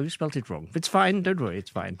 Oh, you spelled it wrong. It's fine. Don't worry.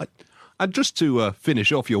 It's fine. And just to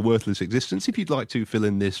finish off your worthless existence, if you'd like to fill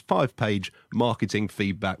in this 5-page marketing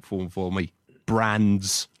feedback form for me.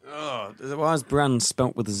 Brands. Oh, why is brand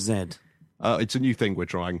spelt with a Z? It's a new thing we're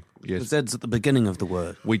trying. The Yes. Z's at the beginning of the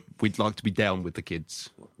word. We'd like to be down with the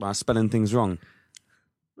kids. By spelling things wrong.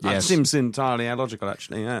 That Yes. seems entirely illogical,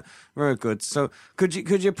 actually. Yeah, very good. So, could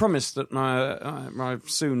you promise that my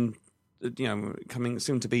soon, coming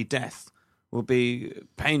soon to be death will be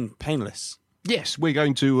painless? Yes, we're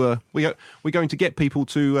going to we're going to get people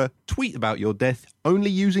to tweet about your death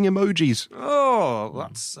only using emojis. Oh,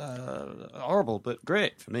 that's horrible, but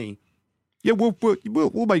great for me. Yeah,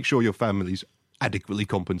 we'll make sure your family's adequately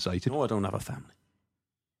compensated. Oh, I don't have a family.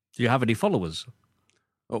 Do you have any followers?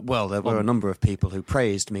 Oh, well, there were a number of people who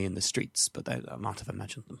praised me in the streets, but I might have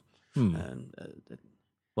imagined them. And,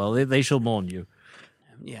 Well, they shall mourn you.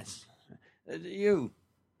 yes. You.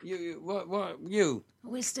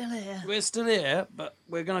 We're still here. We're still here, but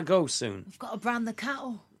we're going to go soon. We've got to brand the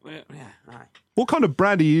cattle. Yeah, aye. What kind of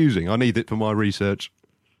brand are you using? I need it for my research.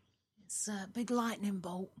 It's a big lightning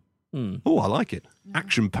bolt. Oh, I like it.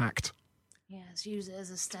 Action-packed. Yes, use it as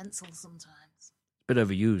a stencil sometimes. Bit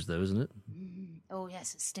overused, though, isn't it? Oh,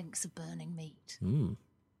 yes, it stinks of burning meat.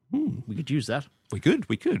 We could use that. We could.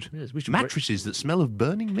 Yes, we should. Mattresses that smell of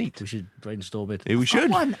burning meat. We should brainstorm it. Yeah, we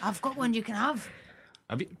should. I've got one you can have.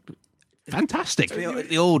 Fantastic.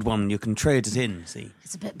 The old one, you can trade it in, see?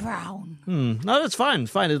 It's a bit brown. No, that's fine.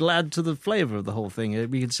 Fine. It'll add to the flavour of the whole thing.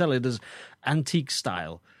 We can sell it as antique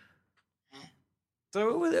style.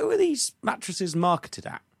 So who are these mattresses marketed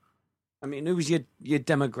at? I mean, who's your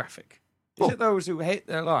demographic? Is it those who hate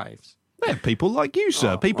their lives? They're people like you,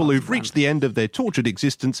 sir. People who've reached the end of their tortured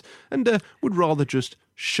existence and would rather just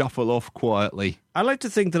shuffle off quietly. I like to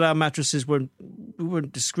think that our mattresses won't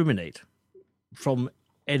discriminate from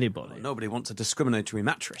anybody. Nobody wants a discriminatory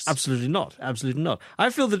mattress. Absolutely not. Absolutely not. I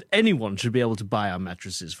feel that anyone should be able to buy our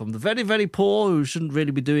mattresses, from the very, very poor who shouldn't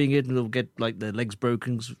really be doing it and will get like their legs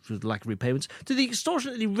broken for lack of repayments, to the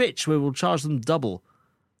extortionately rich where we'll charge them double.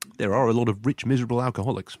 There are a lot of rich, miserable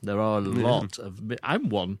alcoholics. There are a lot of... I'm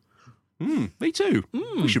one. Me too.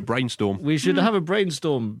 We should brainstorm. We should have a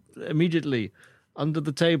brainstorm immediately under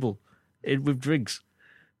the table with drinks.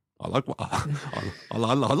 I like I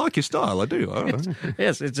like your style. I do.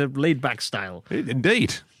 Yes, it's a laid-back style.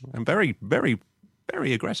 Indeed, and very, very,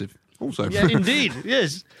 very aggressive. Also, Yeah, indeed.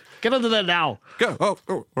 Yes. Get under there now. Go. Oh,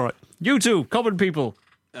 all right. You two, common people,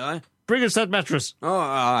 bring us that mattress. Oh, all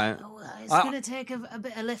right. It's going to take a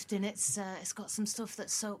bit of lifting. It's got some stuff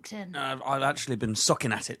that's soaked in. I've actually been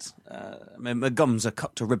sucking at it. My gums are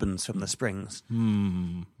cut to ribbons from the springs.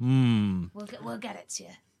 We'll get it to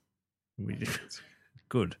you.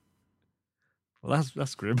 Good. Well,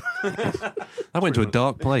 that's grim. I went to a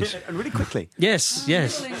dark place. And really quickly. Yes.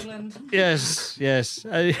 England. Yes.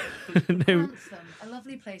 No, Grantham, a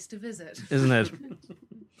lovely place to visit. isn't it?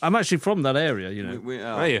 I'm actually from that area, you know.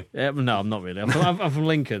 Are you? Yeah, no, I'm not really. I'm from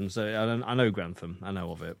Lincoln, so I know Grantham. I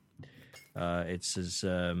know of it. It's as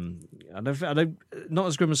I don't not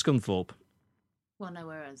as grim as Scunthorpe. Well,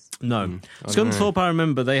 nowhere else. No, Scunthorpe. I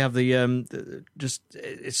remember they have the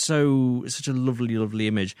it's such a lovely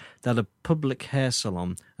image. They had a public hair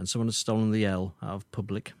salon, and someone had stolen the L out of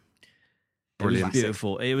public. Brilliant. It was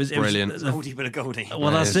beautiful. It was Brilliant. Goldie bit of Goldie.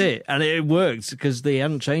 Well, that's it, and it worked because they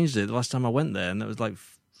hadn't changed it the last time I went there, and that was like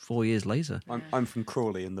 4 years later. I'm from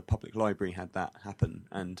Crawley, and the public library had that happen,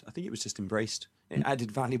 and I think it was just embraced. It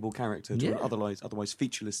added valuable character to an otherwise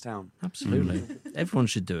featureless town. Absolutely, everyone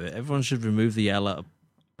should do it. Everyone should remove the L out of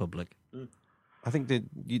public. I think that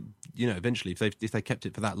you know eventually if they kept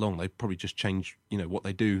it for that long, they'd probably just change what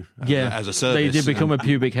they do as a service. They did become a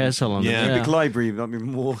pubic hair salon. Pubic library, I mean,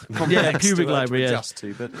 more complex pubic to library, adjust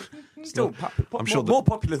to, but still, I'm sure more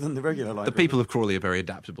popular than the regular library. The people of Crawley are very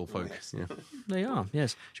adaptable folk. Yes. Yeah. They are.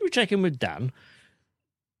 Yes. Should we check in with Dan?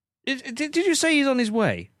 Did you say he's on his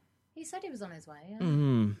way? He said he was on his way.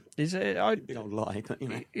 Yeah. Is it? Big old lie, but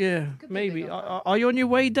Yeah, maybe. Are you on your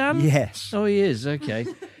way, Dan? Yes. Oh, he is. Okay.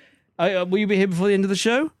 Will you be here before the end of the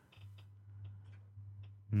show?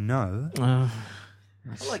 No. I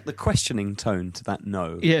like the questioning tone to that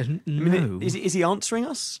no. Yeah, I mean, is he answering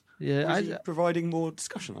us? Yeah, Or is he providing more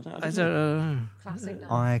discussion? I don't don't know. know. Classic. Dan.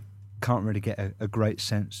 I can't really get a great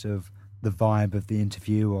sense of the vibe of the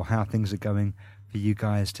interview or how things are going for you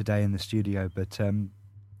guys today in the studio, but I'm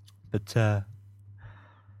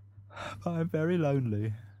very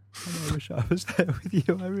lonely. And I wish I was there with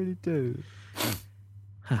you. I really do.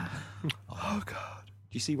 Oh God.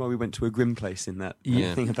 Do you see why we went to a grim place in that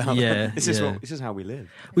Yeah. thing about Yeah, that? This is how we live.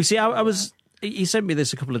 We see. I was. He sent me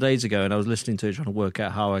this a couple of days ago, and I was listening to it, trying to work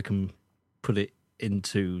out how I can put it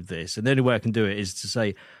into this. And the only way I can do it is to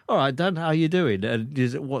say, "All right, Dan, how are you doing? And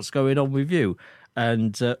what's going on with you?"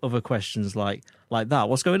 And other questions like that.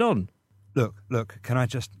 What's going on? Look. Can I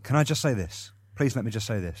just say this? Please let me just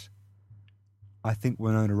say this. I think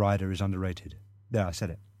Winona Ryder is underrated. There, I said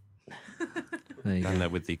it. There you go. And there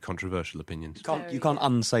with the controversial opinions. You can't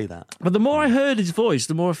unsay that. But the more I heard his voice,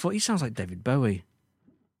 the more I thought he sounds like David Bowie.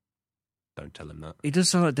 Don't tell him that. He does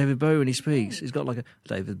sound like David Bowie when he speaks. He's got like a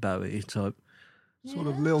David Bowie type. Sort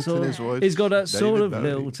of lilt in his voice. He's got that sort David of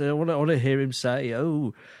Bowie. lilt. I want to hear him say,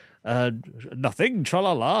 nothing,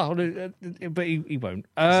 tra-la-la. But he won't.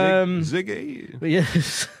 Ziggy. But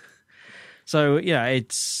yes. So, yeah,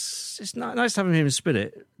 it's nice having him spin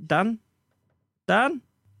it. Dan?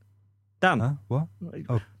 Huh? What?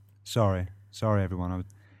 Oh, sorry, everyone. I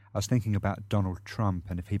was thinking about Donald Trump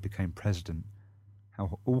and if he became president,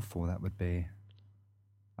 how awful that would be.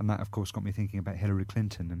 And that, of course, got me thinking about Hillary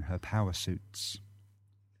Clinton and her power suits.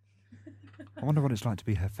 I wonder what it's like to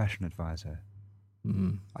be her fashion advisor.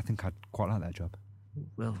 I think I'd quite like that job.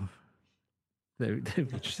 Well, I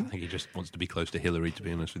think he just wants to be close to Hillary, to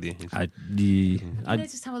be honest with you. I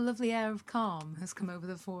noticed how a lovely air of calm has come over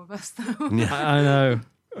the four of us, though.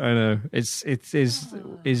 I know.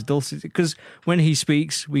 It's dulcet because when he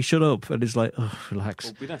speaks, we shut up and it's like, oh, relax.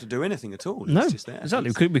 Well, we don't have to do anything at all. No, It's just there.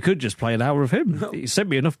 exactly. We could just play an hour of him. No. He sent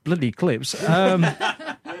me enough bloody clips. He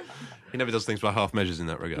never does things by half measures in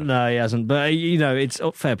that regard. No, he hasn't. But it's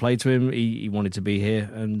fair play to him. He wanted to be here,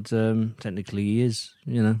 and technically he is.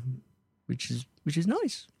 Which is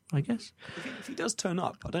nice, I guess. If he does turn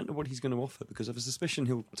up, I don't know what he's going to offer because I have a suspicion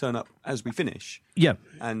he'll turn up as we finish. Yeah,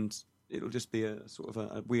 and it'll just be a sort of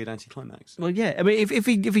a weird anticlimax. Well, yeah. I mean, if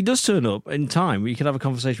he does turn up in time, we could have a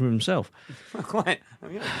conversation with himself. Quite. I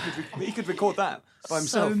mean, he could record that by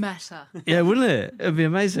himself. So meta. Yeah, wouldn't it? It'd be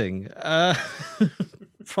amazing.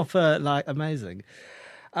 Proper, amazing.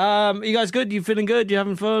 You guys good? You feeling good? You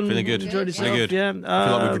having fun? Feeling good. Enjoyed yourself? Feeling good. Yeah. I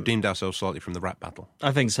feel like we've redeemed ourselves slightly from the rap battle.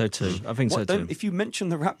 I think so too. If you mention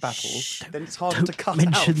the rap battle, then it's harder to cut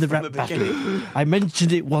mention out the from rap the battle. beginning. I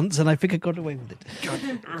mentioned it once, and I think I got away with it.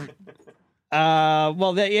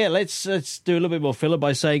 Well, yeah. Let's do a little bit more filler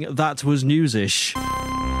by saying that was newsish.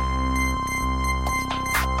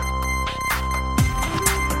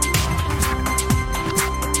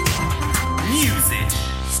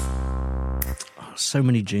 So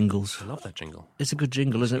many jingles. I love that jingle. It's a good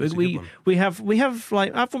jingle, isn't It's it? a good one. We have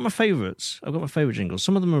I've got my favourites. I've got my favourite jingles.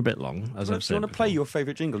 Some of them are a bit long, as I've Do said. you want to play your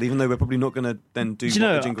favourite jingle, even though we're probably not going to then do what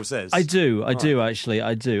the jingle says? I do actually,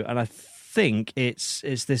 and I think it's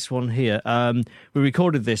this one here. We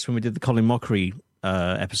recorded this when we did the Colin Mockery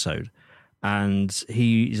episode, and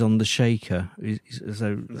he's on the shaker. He's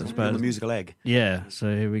on the musical egg. Yeah.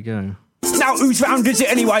 So here we go. Now, whose round is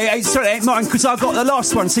it anyway? It ain't mine, because I got the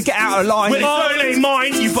last one, so get out of line. Well, it ain't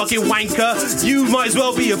mine, you fucking wanker. You might as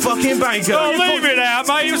well be a fucking banker. Oh, leave it out,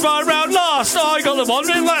 mate. It was my round last. I got the one,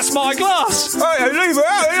 and that's my glass. Hey, leave it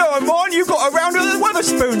out. It ain't mine. You got a round of the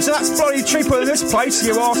Weatherspoon, so that's bloody cheaper than this place,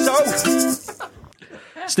 you arsehole.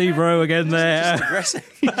 Steve Rowe again there. Just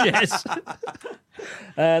aggressive. Yes.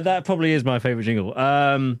 That probably is my favourite jingle.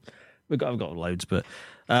 I've got loads, but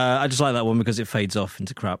I just like that one because it fades off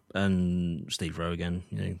into crap. And Steve Rowe again,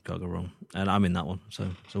 can't go wrong. And I'm in that one, so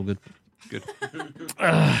it's all good. Good.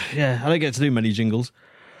 Yeah, I don't get to do many jingles.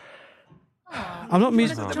 I'm not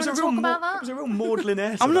musically. Do you want to talk about that? There was a real maudlin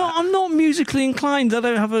air to I'm not musically inclined. I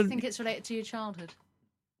don't have a. I think it's related to your childhood.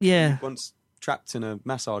 Yeah. Once trapped in a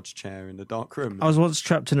massage chair in a dark room. I was once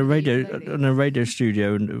trapped in a radio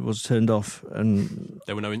studio and it was turned off, and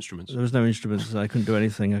there were no instruments. There was no instruments. I couldn't do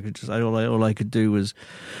anything. I could just all I could do was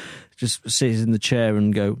just sit in the chair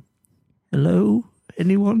and go, "Hello,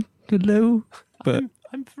 anyone? Hello." But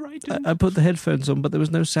I'm frightened. I put the headphones on, but there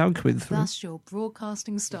was no sound coming through. Thus your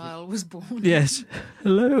broadcasting style was born. Yes.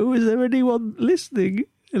 Hello, is there anyone listening?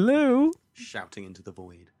 Hello. Shouting into the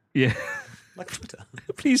void. Yeah. Like Twitter.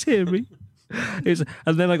 Please hear me. And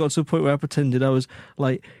then I got to a point where I pretended I was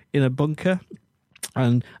like in a bunker,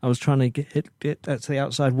 and I was trying to get to the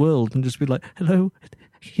outside world and just be like, "Hello,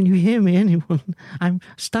 can you hear me? Anyone? I'm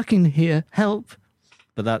stuck in here. Help!"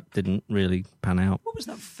 But that didn't really pan out. What was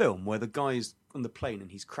that film where the guy's on the plane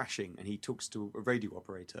and he's crashing and he talks to a radio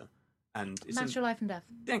operator? And it's Natural Life and Death.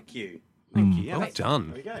 Thank you. Thank you. Yeah, Well done.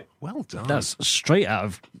 There we go. Well done. That's straight out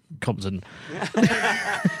of Compton.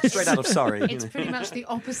 Straight out of Surrey. It's pretty much the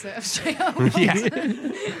opposite of Straight Out of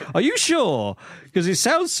Compton. Are you sure? Because it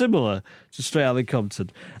sounds similar to Straight Out of Compton.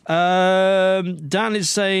 Dan is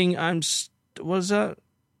saying, what is that?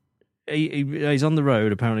 He's on the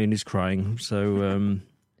road, apparently, and he's crying. So...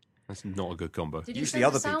 That's not a good combo. Did you Usually see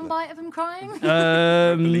other the soundbite of him crying?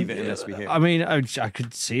 Believe it unless we hear it. I mean, I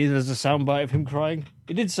could see there's a soundbite of him crying.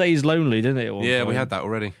 He did say he's lonely, didn't it? at one Yeah, we point? had that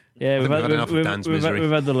already. Yeah, we've had enough of Dan's misery.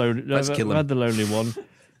 We've had the lonely. Let's kill him. We've had the lonely one.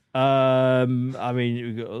 I mean,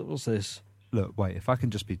 we've got, what's this? Look, wait, if I can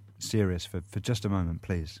just be serious for just a moment,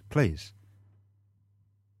 please. Please.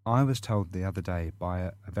 I was told the other day by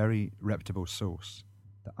a very reputable source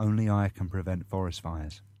that only I can prevent forest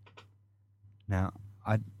fires. Now,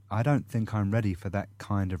 I don't think I'm ready for that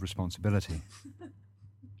kind of responsibility.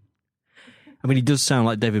 I mean, he does sound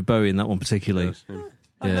like David Bowie in that one particularly.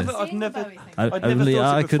 I'd never thought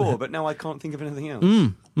it before, but now I can't think of anything else.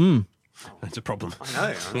 That's a problem. I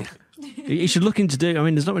know. You should look into I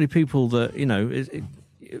mean, there's not many people that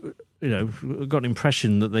got an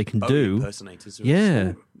impression that they can do. Impersonators are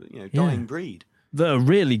Yeah, dying breed. That are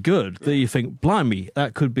really good. That you think, blimey,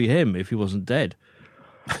 that could be him if he wasn't dead.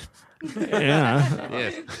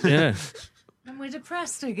 Yeah. And we're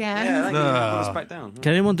depressed again. Yeah, thank you. Put us back down.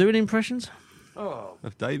 Can anyone do any impressions?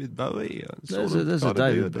 Of David Bowie. There's a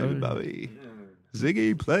David Bowie.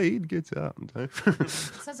 Ziggy played guitar.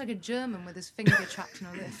 Sounds like a German with his finger trapped in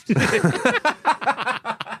a lift.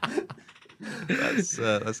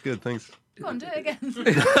 That's good, thanks. Go on, do it again.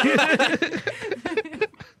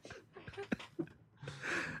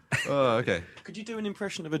 Oh, okay. Could you do an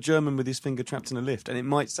impression of a German with his finger trapped in a lift? And it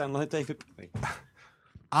might sound like David Bowie.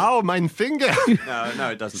 Ow, mein finger!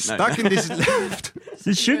 No, it doesn't. Stuck in this lift.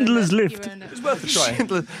 The Schindler's Lift. It's worth a try.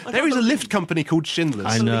 There is a lift company called Schindler's.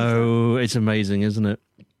 I know. It's amazing, isn't it?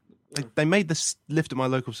 They made this lift at my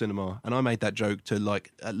local cinema, and I made that joke to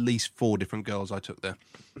like at least 4 different girls I took there.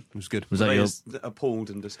 It was good. Was that They your... just appalled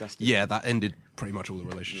and disgusted. Yeah, that ended pretty much all the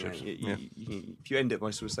relationships. If you end it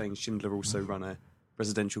by sort of saying Schindler also run a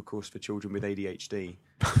residential course for children with ADHD,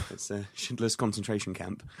 it's Schindler's concentration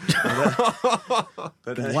camp.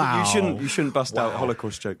 But Wow. you shouldn't bust out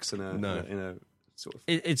Holocaust jokes in a sort of.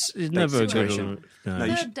 It's never a good situation. one. No,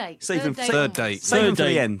 you Third should date. save them. Third date. Save them for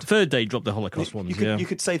the end. Third date, drop the Holocaust ones. You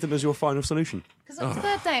could save them as your final solution. Because on the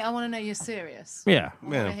third date, I want to know you're serious. Yeah. I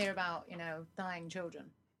want to hear about, dying children.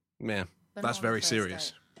 Yeah, But that's not on very the first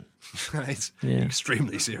serious. It's Yeah.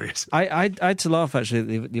 extremely serious. I had to laugh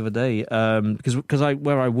actually the other day because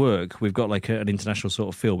where I work, we've got like an international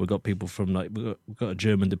sort of feel. We've got people from we've got a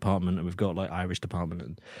German department and we've got like Irish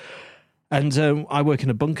department, and I work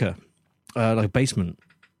in a bunker, like a basement.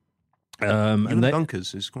 And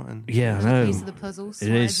bunkers is quite. Yeah, I know. Piece of the puzzle. It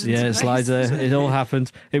is, yeah, it slides there. It all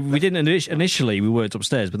happened. We didn't initially. We worked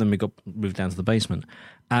upstairs, but then we got moved down to the basement,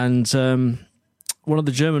 and one of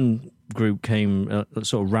the German group came,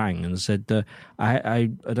 sort of rang and said,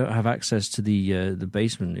 "I don't have access to the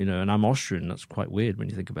basement, and I'm Austrian. That's quite weird when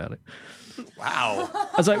you think about it." Wow!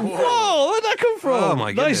 I was like, "Whoa, where'd that come from?" Oh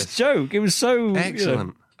my goodness! Nice joke. It was so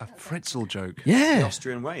excellent. A Fritzel joke. Yeah, the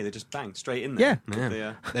Austrian way. They just bang straight in there.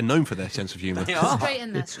 Yeah. They're known for their sense of humour. They are. Straight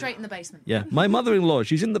in there, straight in the basement. Yeah, my mother-in-law,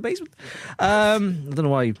 she's in the basement. I don't know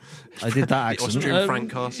why I did that accent. Austrian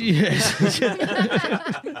Frank Castle. Yes.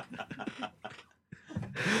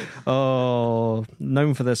 Oh,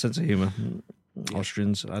 known for their sense of humour.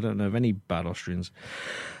 Austrians. I don't know of any bad Austrians.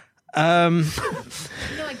 I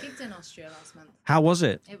gigged in Austria last month. How was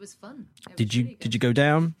it? It was fun. Did you go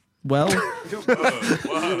down? Well, I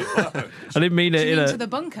didn't mean it. Into the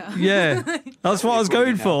bunker. Yeah, that's what I was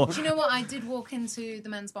going for. Do you know what? I did walk into the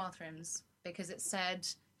men's bathrooms because it said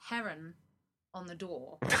heron on the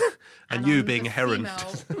door. and you being a heron.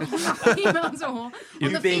 Female door.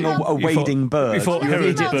 You being a wading bird. You thought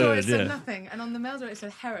heron's a bird, it said nothing. And on the male door it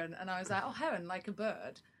said heron. And I was like, oh, heron, like a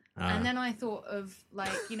bird. And then I thought of,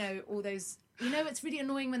 all those... it's really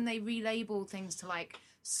annoying when they relabel things to,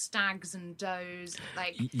 stags and does,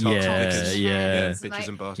 bitches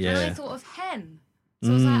and bastards. And I thought of hen.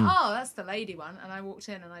 So I was like, oh, that's the lady one. And I walked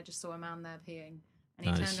in and I just saw a man there peeing. And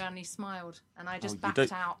he turned around and he smiled. And I just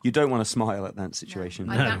backed out. You don't want to smile at that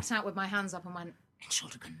situation. I backed out with my hands up and went,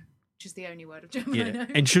 Entschuldigung. which is the only word of German I know.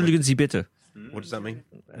 Entschuldigen Sie bitte. What does that mean?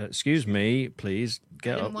 Excuse me, please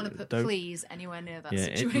get I up. didn't want to put Don't- please anywhere near that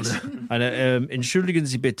Yeah, situation. Entschuldigen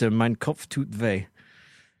Sie bitte, mein Kopf tut weh.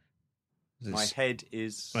 My head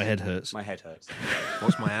hurts. My head hurts.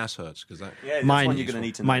 What's my ass hurts? Because that. Yeah, that's Mine, one you're going to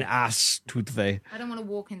need to know. Mein Ass tut weh. I don't want to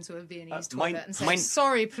walk into a Viennese mine- toilet and say, mine-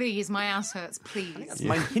 sorry, please, my ass hurts, please. That's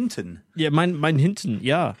mein Hinten. Ja, mein Hinten,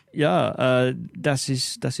 ja, das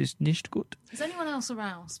ist nicht gut. Is anyone else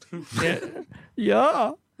aroused?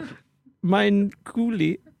 Ja, mein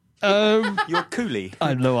Kuli. Your coolie. I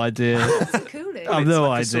have no idea. What's a coolie? I have no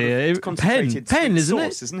Like a sort of idea. concentrated Pen, sweet isn't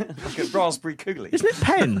sauce, it? Isn't it? Like a raspberry coolie. Isn't it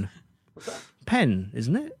pen? Pen,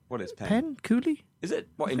 isn't it? What is pen? Pen, Kuli? Is it?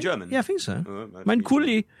 What, in German? Yeah, I think so. Oh, that Mein means-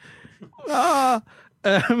 Kuli. Why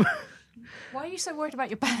are you so worried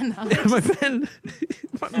about your pen? Mein Pen.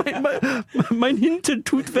 Mein Hinten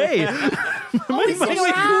tut weh. It's in your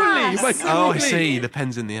ass. Oh, I see. The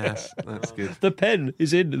pen's in the ass. That's good. The pen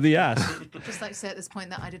is in the ass. I'd just like to say at this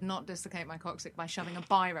point that I did not dislocate my coccyx by shoving a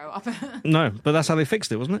biro up it, No, but that's how they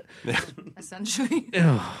fixed it, wasn't it? essentially.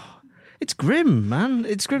 It's grim, man.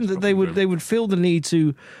 It's grim that they would feel the need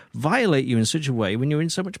to violate you in such a way when you're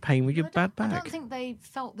in so much pain with your bad I back. don't think they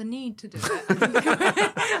felt the need to do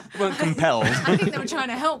it. weren't compelled. I think they were trying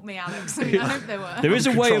to help me, Alex. I hope they were. There is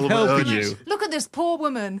a way of helping you. Look at this poor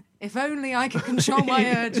woman. If only I could control my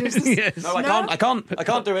urges. Yes. No, I can't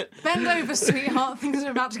do it. Bend over, sweetheart. Things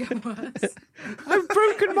are about to get worse. I've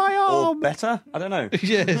broken my Or arm. better? I don't know.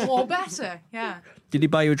 Yes. Or better, yeah. Did he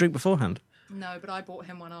buy you a drink beforehand? No, but I bought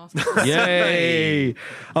him one after. Yay!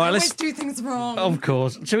 All I right, always let's. do things wrong. Of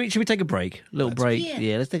course. Should we take a break? A little break.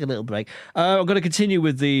 Yeah. Let's take a little break. I'm going to continue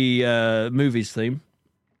with the movies theme.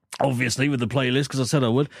 Obviously, with the playlist, because I said I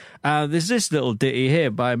would. There's this little ditty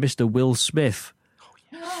here by Mr. Will Smith.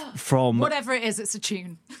 From Whatever it is, it's a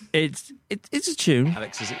tune. it's a tune.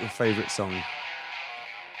 Alex, is it your favourite song?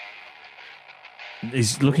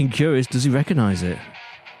 He's looking curious. Does he recognise it?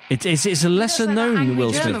 It's a lesser known angry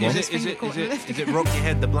Will Smith German one. one. Is it Rock Your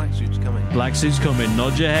Head? The Black Suit's coming. Black Suit's coming.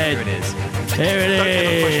 Nod your head. Here it is. Here it Don't get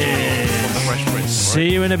no questions is. on the Fresh Prince, all right?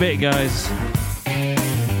 See you in a bit, guys.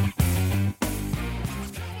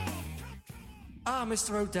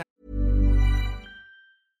 Mr. O'Dowd.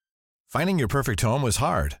 Finding your perfect home was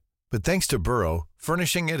hard, but thanks to Burrow,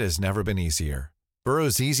 furnishing it has never been easier.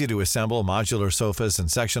 Burrow's easy-to-assemble modular sofas and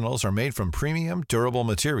sectionals are made from premium, durable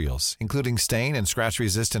materials, including stain and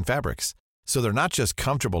scratch-resistant fabrics. So they're not just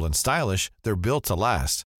comfortable and stylish, they're built to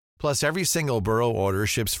last. Plus, every single Burrow order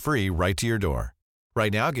ships free right to your door.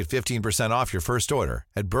 Right now, get 15% off your first order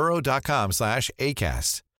at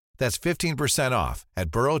burrow.com/ACAST. That's 15% off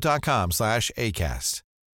at burrow.com/ACAST.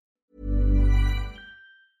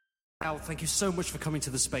 Al, thank you so much for coming to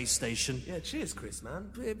the space station. Yeah, cheers, Chris, man.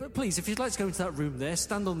 But please, if you'd like to go into that room there,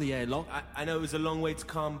 stand on the airlock. I know it was a long way to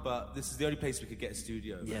come, but this is the only place we could get a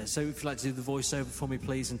studio. Yeah, so if you'd like to do the voiceover for me,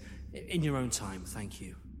 please, and in your own time, thank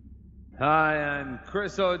you. Hi, I'm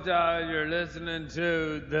Chris O'Dowd. You're listening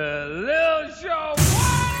to The Lil Show.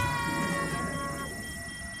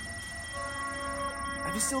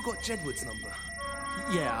 Have you still got Jedward's number?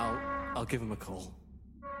 Yeah, I'll give him a call.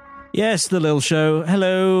 Yes, the Lil Show.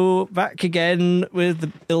 Hello, back again with the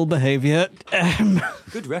ill behaviour.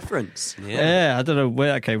 Good reference. Yeah, I don't know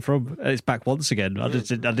where that came from. It's back once again. I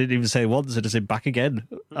didn't even say once. I just said back again.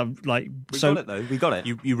 I'm like, We got it though. We got it.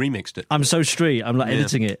 You remixed it. I'm so street. I'm like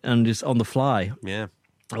editing it and just on the fly. Yeah.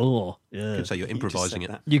 Oh, yeah. You could say you're improvising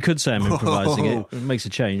it. You could say I'm improvising it. It makes a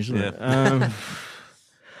change, doesn't it?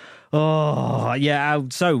 Oh, yeah.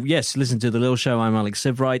 So, yes, listen to The Lil Show. I'm Alex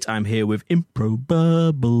Sivrite. I'm here with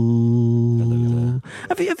Improbabble.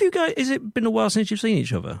 Have you guys, has it been a while since you've seen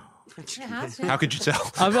each other? How could you tell?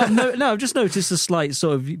 I've just noticed a slight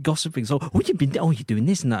sort of gossiping. So, you're doing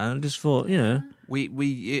this and that. And I just thought, We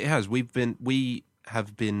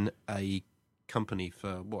have been a company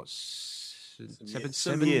for what?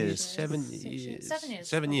 7 years. 7 years.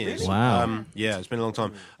 7 years. Wow. Yeah, it's been a long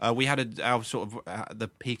time. We had our sort of the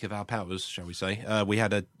peak of our powers, shall we say? We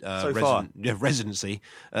had a residency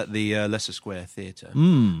at the Leicester Square Theatre,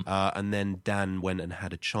 and then Dan went and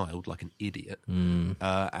had a child like an idiot, and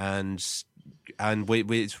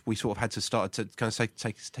we sort of had to start to kind of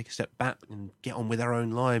take a step back and get on with our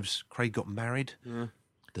own lives. Craig got married.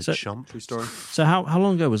 The chump. True story. So how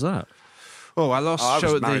long ago was that? Oh, I lost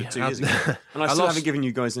show was at married 2 years ago. And I still lost- haven't given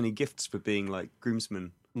you guys any gifts for being like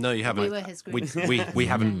groomsmen. No, you haven't. We were his groomsmen. We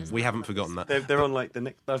haven't forgotten that. They're on like the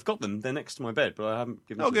next. I've got them. They're next to my bed, but I haven't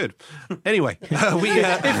given. Oh, them. good. Anyway,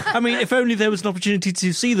 if only there was an opportunity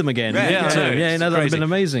to see them again. Yeah, that would have been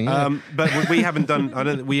amazing. Yeah. But we haven't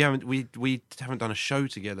done. We haven't done a show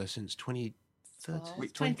together since 2013.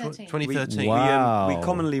 2013. 2013. Wow. We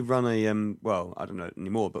commonly run a well, I don't know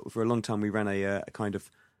anymore, but for a long time we ran a kind of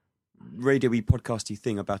radio-y podcasty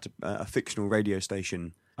thing about a fictional radio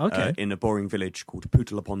station in a boring village called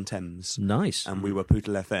Pootle upon Thames. Nice. And we were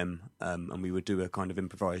Pootle FM, and we would do a kind of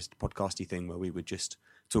improvised podcasty thing where we would just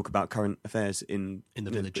talk about current affairs in the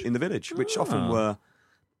village, which often were,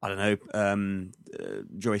 I don't know,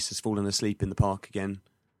 Joyce has fallen asleep in the park again.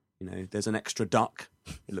 You know, there's an extra duck.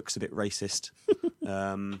 It looks a bit racist.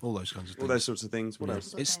 All those kinds of things. All those sorts of things. What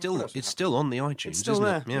else? It's still on the iTunes. It's still isn't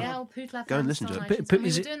there. It? Yeah, well, Pootle FM Go and listen to on it. iTunes. And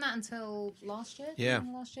we were doing that until last year. Yeah.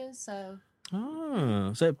 Last year, so.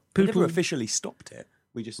 Oh, so We never Pootle. officially stopped it.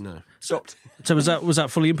 We just stopped. So was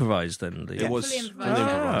that fully improvised then? It was Fully fully improvised.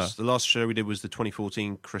 improvised. The last show we did was the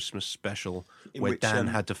 2014 Christmas special, In where which, Dan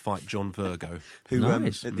had to fight John Virgo, Who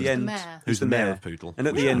Nice. at the end, mayor. who's the mayor of Pootle. and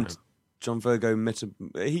at the end, John Virgo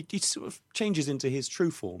he sort of changes into his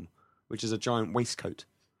true form, which is a giant waistcoat.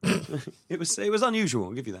 It was unusual.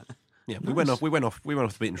 I'll give you that. Yeah, we went off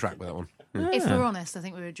the beaten track with that one. If we're honest, I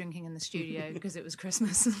think we were drinking in the studio because it was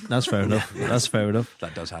Christmas. That's fair enough. That's fair enough.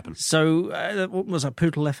 That does happen. So what was that?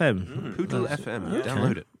 Pootle FM. Pootle FM. Okay.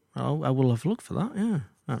 Download it. Oh, I will have a look for that. Yeah,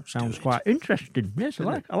 that sounds quite interesting. Yes,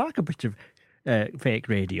 I like a bit of fake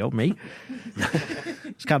radio. Me,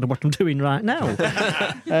 it's kind of what I'm doing right now.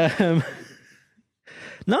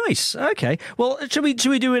 Nice. Okay. Well, should we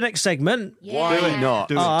do a next segment? Why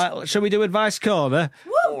not? All right. Shall we do Advice Corner?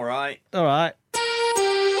 All right. All right.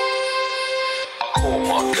 I caught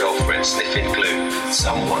my girlfriend sniffing glue.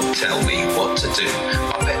 Someone tell me what to do.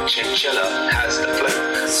 I bet Chinchilla has the flu.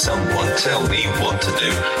 Someone tell me what to do.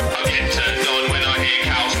 I get turned on when I hear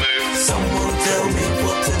cows move. Someone tell me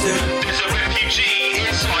what to do. There's a refugee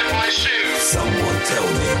inside my shoe. Someone tell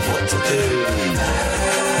me what to do.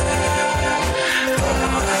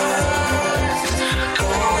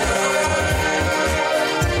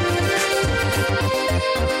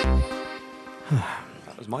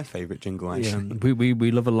 That was my favourite jingle, actually. Yeah,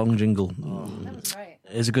 we love a long jingle. That was great.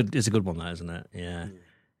 It's a good one, that, isn't it? Yeah,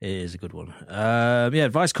 it is a good one.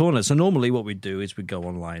 Advice Corner. So normally what we do is we go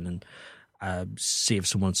online and see if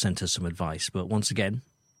someone sent us some advice. But once again,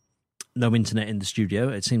 no internet in the studio.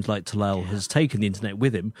 It seems like Talal has taken the internet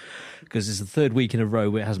with him because it's the third week in a row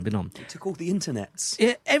where it hasn't been on. He took all the internets.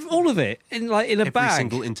 Yeah, all of it in a Every bag.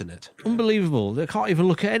 single internet. Unbelievable. They can't even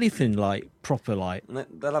look at anything proper. And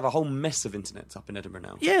they'll have a whole mess of internets up in Edinburgh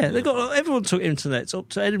now. Yeah, they got everyone took internets up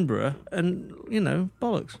to Edinburgh, and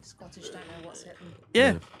bollocks. Scottish don't know what's hit them.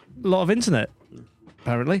 Yeah, a lot of internet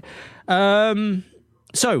apparently.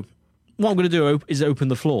 So what I'm going to do is open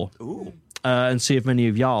the floor. Ooh. And see if many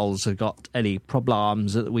of y'all's have got any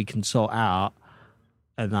problems that we can sort out.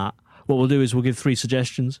 And that what we'll do is we'll give 3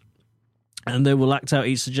 suggestions, and then we'll act out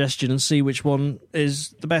each suggestion and see which one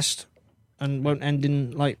is the best and won't end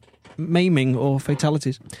in maiming or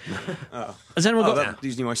fatalities. Has anyone got?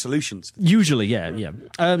 These are my solutions. Usually, yeah.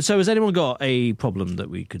 So has anyone got a problem that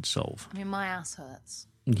we could solve? I mean, my ass hurts.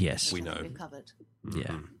 Yes, we know. We've covered.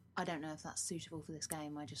 Yeah. I don't know if that's suitable for this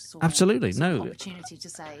game. I just saw absolutely an no opportunity to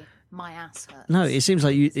say my ass hurts. No, it seems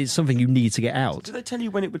like it's something you need to get out. Did they tell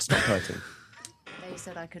you when it would stop hurting? They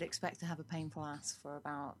said I could expect to have a painful ass for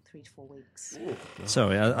about 3 to 4 weeks.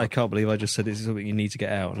 Sorry, I can't believe I just said it's something you need to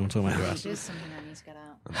get out, and I'm talking about your ass. It is something I need to get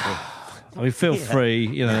out. I mean, feel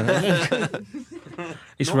free,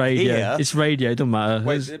 It's Not radio. here. It's radio. Doesn't matter.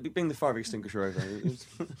 Wait, bring the fire extinguisher over.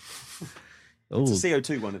 It's a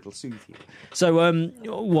CO2 one. It'll soothe you. So,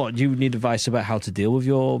 what do you need advice about how to deal with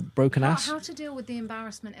your broken ass? How to deal with the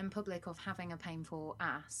embarrassment in public of having a painful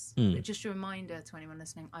ass. Just a reminder to anyone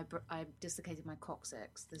listening: I dislocated my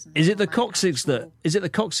coccyx. Is it the coccyx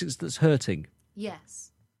that's hurting?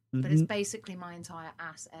 Yes, but it's basically my entire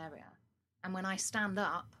ass area. And when I stand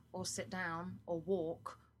up or sit down or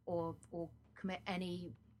walk or commit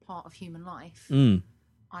any part of human life,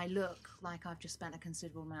 I look like I've just spent a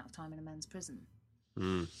considerable amount of time in a men's prison.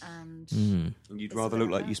 And you'd rather look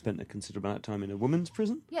like you spent a considerable amount of time in a woman's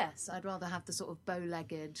prison? Yes, I'd rather have the sort of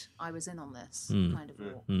bow-legged, I was in on this kind of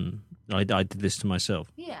walk. I did this to myself.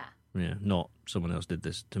 Yeah. Yeah, not someone else did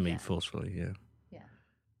this to me forcefully. Yeah. Yeah.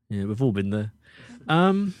 Yeah, we've all been there.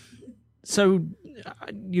 So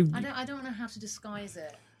you. I don't know how to disguise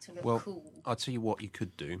it to look cool. I'll tell you what you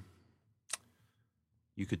could do.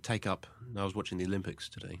 You could take up. I was watching the Olympics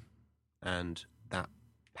today, and that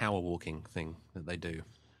power walking thing that they do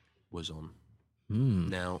was on.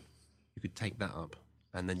 Now, you could take that up,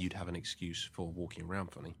 and then you'd have an excuse for walking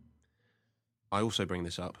around funny. I also bring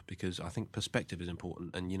this up because I think perspective is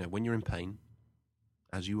important, and when you're in pain,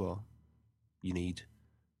 as you are, you need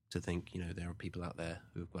to think, there are people out there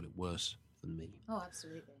who have got it worse than me. Oh,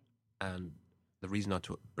 absolutely. And the reason I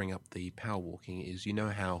bring up the power walking is, you know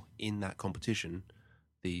how in that competition,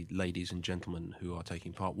 the ladies and gentlemen who are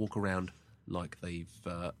taking part walk around like they've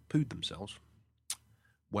pooed themselves.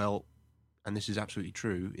 Well, and this is absolutely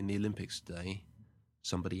true, in the Olympics today,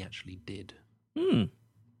 somebody actually did.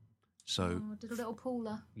 So did a little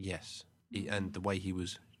Paula. Yes, and the way he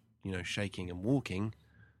was, shaking and walking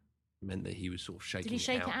meant that he was sort of shaking. Did he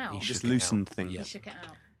shake it out? He just loosened things. Yeah. He shook it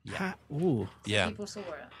out. Yeah. Ooh. Yeah. People saw it.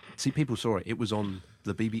 See, people saw it. It was on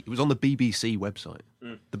the It was on the BBC website.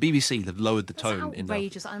 The BBC have lowered the tone. That's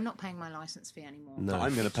outrageous. I'm not paying my licence fee anymore. No,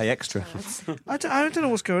 I'm going to pay extra. I don't know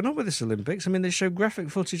what's going on with this Olympics. I mean, they show graphic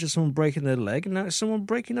footage of someone breaking their leg, and now it's someone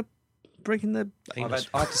breaking their. I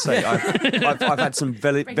have to say, I've had some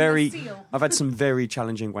I've had some very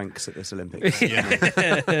challenging wanks at this Olympics.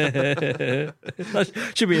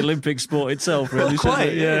 That should be Olympic sport itself, really. Not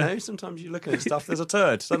quite, Yeah. Sometimes you look at stuff, there's a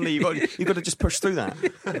turd. Suddenly you've got to just push through that.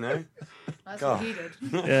 That's what he did.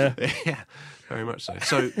 Yeah, very much so.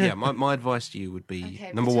 So, yeah, my advice to you would be,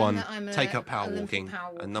 number one, take up power walking,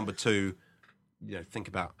 and number two, think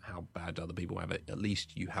about how bad other people have it. At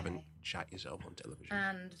least you haven't shat yourself on television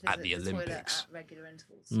and at the toilet Olympics at regular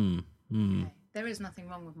intervals. Okay. There is nothing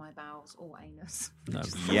wrong with my bowels or anus. No.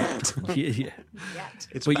 Yet. Yet.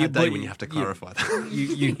 It's a bad day when you have to clarify that.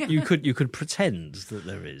 You could pretend that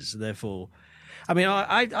there is. Therefore, I mean,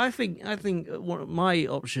 I think my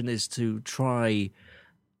option is to try.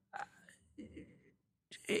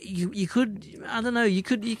 You could, I don't know. You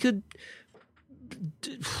could.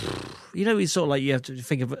 It's sort of like you have to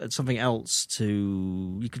think of something else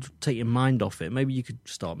you could take your mind off it. Maybe you could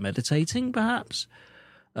start meditating, perhaps.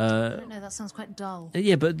 I don't know, that sounds quite dull.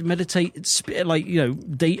 Yeah, but meditate,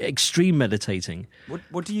 extreme meditating.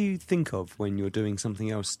 What do you think of when you're doing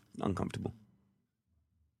something else uncomfortable?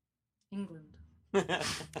 England.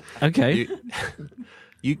 Okay.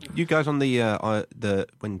 You guys on the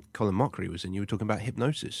when Colin Mockery was in, you were talking about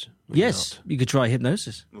hypnosis. Yes, you could try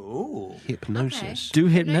hypnosis. Ooh, hypnosis. Do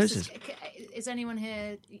hypnosis. Is anyone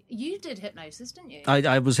here? You did hypnosis, didn't you?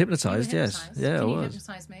 I was hypnotised. You were Yes, hypnotised? yeah, Can I you was.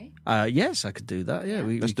 hypnotise me? Yes, I could do that. Yeah,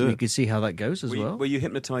 we could see how that goes as well. Were you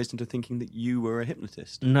hypnotised into thinking that you were a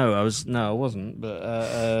hypnotist? No, I wasn't. But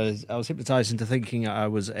I was hypnotised into thinking I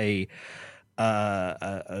was an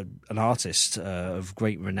artist of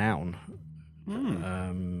great renown.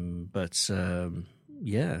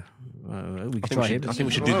 Yeah, we could try hypnosis. I think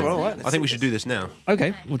we should do this. I think we should do this now.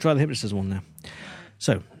 Okay, we'll try the hypnosis one now.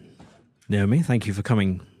 So, Naomi, thank you for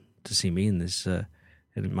coming to see me in this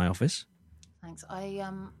in my office. Thanks. I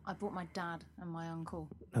brought my dad and my uncle.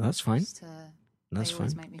 Oh, that's fine. They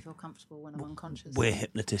always make me feel comfortable when I'm unconscious. We're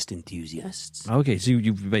hypnotist enthusiasts. Okay, so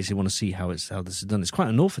you basically want to see how this is done. It's quite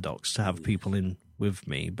unorthodox to have people in with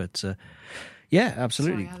me, but yeah,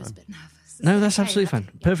 absolutely. Sorry, I was a bit nervous. No, that's absolutely fine.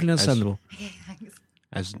 Perfectly understandable. Okay, thanks.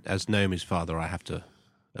 As Naomi's father, I have to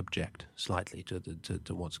object slightly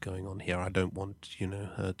to what's going on here. I don't want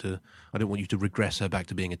her to. I don't want you to regress her back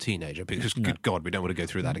to being a teenager because, good God, we don't want to go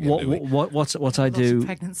through that again. Do we? What I do?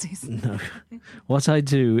 Pregnancies. No, what I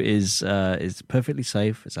do is perfectly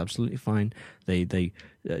safe. It's absolutely fine.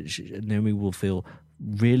 Naomi will feel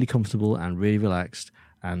really comfortable and really relaxed.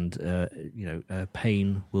 And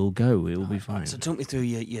pain will go. It will be fine. So talk me through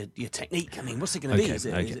your technique. I mean, what's it going to be? Is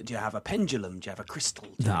it, do you have a pendulum? Do you have a crystal?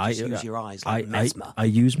 Do you just use your eyes like Mesmer? I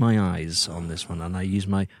use my eyes on this one, and I use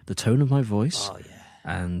the tone of my voice. Oh yeah.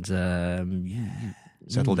 And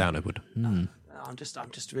settle down, Edward. I'm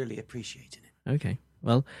just really appreciating it. Okay.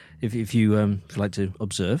 Well, if you like to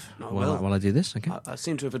observe while I do this, okay. I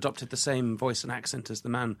seem to have adopted the same voice and accent as the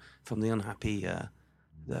man from the unhappy.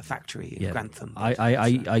 The factory in Grantham.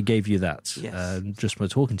 I gave you that. Yes. Just by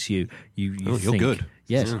talking to you, you're think, good.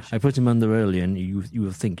 Yes, yeah. I put him under earlier, and you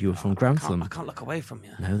will think you were from Grantham. I can't look away from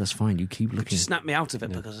you. No, that's fine. You keep looking. Just snap me out of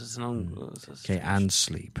it because it's an okay, and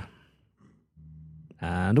sleep.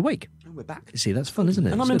 And awake. And we're back. You see, that's fun, isn't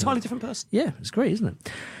it? And I'm an entirely different person. Yeah, it's great, isn't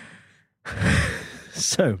it?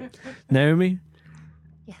 So, Naomi?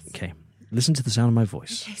 Yes. Okay. Listen to the sound of my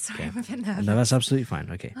voice. Okay, sorry, I'm a bit nervous. No, that's absolutely fine.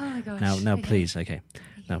 Okay. Oh my gosh. Now, okay. please. Okay.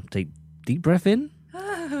 Now, take deep breath in.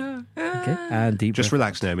 Okay. And deep. Just breath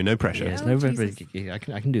relax, Naomi. No pressure. Yes. No pressure.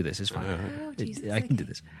 I can do this. It's fine. Oh, Jesus, I can do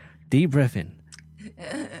this. Deep breath in.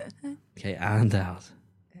 Okay. And out.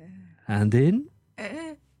 And in.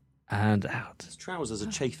 And out. His trousers are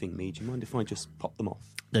chafing me. Do you mind if I just pop them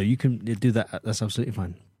off? No, you can do that. That's absolutely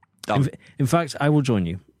fine. Done. In fact, I will join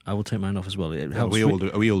you. I will take mine off as well. It helps. We all do.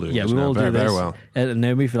 Yeah, we all do this. Very well.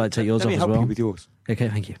 Naomi, if you like to take yours off as well. Let me help you with yours. Okay,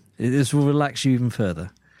 thank you. This will relax you even further.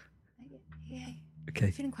 Yeah. Okay.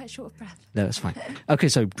 I'm feeling quite short of breath. No, that's fine. Okay,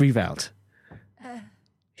 so breathe out.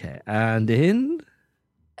 Okay, and in.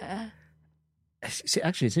 See,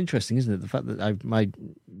 actually, it's interesting, isn't it? The fact that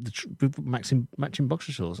matching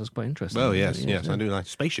boxer shorts, that's quite interesting. Well, yes. I do like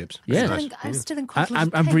spaceships. Yeah. I'm still in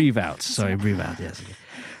and breathe out. Sorry, breathe out, yes.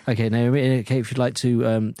 Okay, Naomi, if you'd like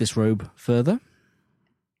to disrobe further.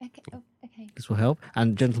 Okay. This will help.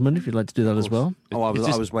 And gentlemen, if you'd like to do that as well. Oh, I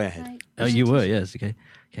was way ahead. Oh, you were, yes, okay.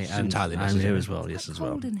 Okay, and entirely I'm here as well, yes, as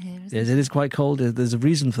well. Cold in here, yes, it is quite cold. There's a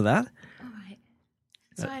reason for that. All right.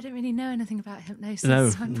 Sorry, I don't really know anything about hypnosis.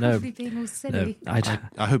 No, so I'm probably being all silly. No,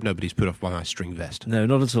 I hope nobody's put off by my string vest. No,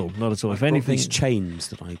 not at all. Not at all. If anything, these chains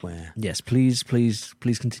that I wear. Yes, please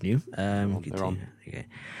continue. They're on. Okay.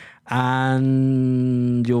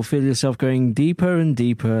 And you'll feel yourself going deeper and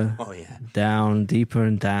deeper. Oh yeah. Down, deeper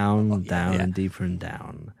and down, and deeper and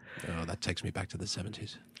down. Oh, that takes me back to the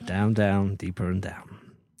 70s. Down, deeper and down.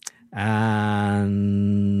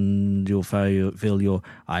 And you'll feel your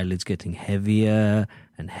eyelids getting heavier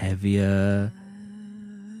and heavier.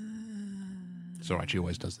 It's all right, she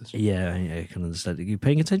always does this. Yeah, I can understand. Are you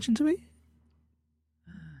paying attention to me?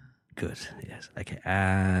 Good, yes. Okay,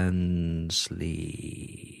 and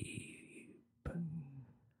sleep.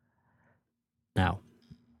 Now,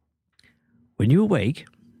 when you awake,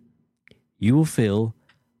 you will feel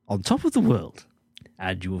on top of the world,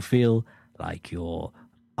 and you will feel like your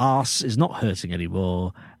arse is not hurting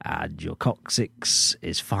anymore, and your coccyx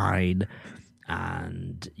is fine,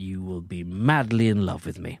 and you will be madly in love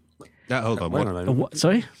with me. Hold on. What?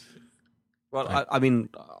 Sorry? Well, I mean,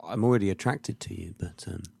 I'm already attracted to you, but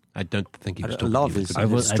I don't think he was talking love to you. is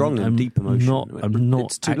a strong and deep emotion. I'm not.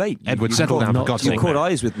 It's too late. Edward, settle down, for God's sake. You caught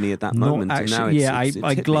eyes with me at that moment, Actually, and now it's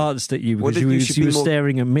I hit glanced me. at you because you were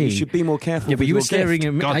staring at me. You should be more careful. Yeah, but with you were your staring gift.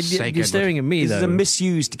 at me. God's sake, you're staring at me, This though. is a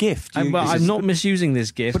misused gift. I'm not misusing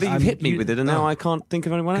this gift. But you've hit me with it, and now I can't think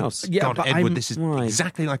of anyone else. Yeah, God, but Edward, this is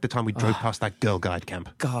exactly like the time we drove past that Girl Guide camp.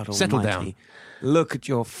 God Settle almighty. down. Look at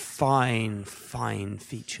your fine, fine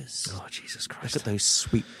features. Oh, Jesus Christ. Look at those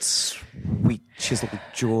sweet chiseled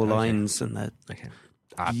jawlines and the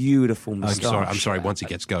beautiful I'm moustache. sorry. Once he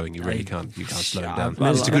gets going, you really can't slow him down.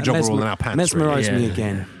 Well, It's a good job we're all in our pants. Mesmerise really. me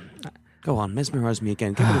again. Go on, mesmerise me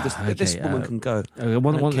again. Give me this. This woman can go.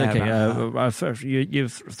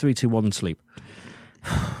 You've 3, 2, 1, sleep.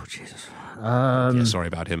 Oh, Jesus. Yeah, sorry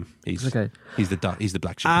about him. He's okay. He's the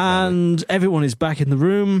black sheep. And everyone is back in the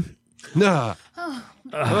room. No.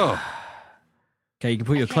 Okay, you can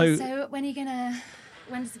put your clothes. So when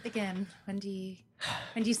does it begin? When do you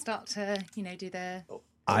start to, do the...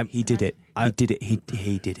 He did it. He did it. He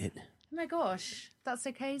did it. Oh my gosh, that's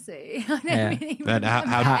so crazy. I don't really But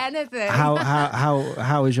remember anything.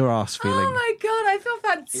 How is your ass feeling? Oh my God, I feel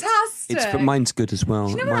fantastic. But mine's good as well.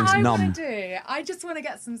 Do you know mine's what I numb. want to do? I just want to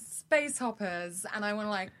get some space hoppers and I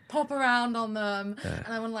want to pop around on them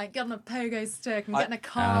and I want to get on a pogo stick and get in a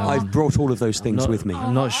car. I've brought all of those things with me.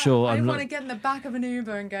 I'm not sure. I want to get in the back of an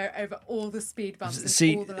Uber and go over all the speed bumps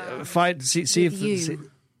and all the lounge. See if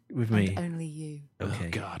with me. And only you. Okay. Oh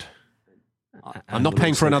God. I'm not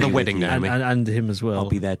paying for another wedding, Naomi. And him as well. I'll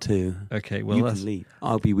be there too. Okay, well, you can leave.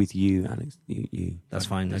 I'll be with you, Alex. You. That's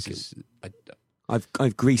fine.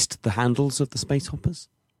 I've greased the handles of the space hoppers.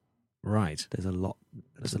 Right. There's a lot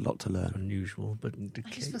to learn. Unusual, but I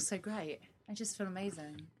just feel so great. I just feel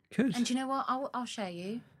amazing. Good. And do you know what? I'll share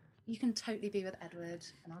you. You can totally be with Edward,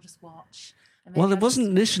 and I'll just watch. Well, it wasn't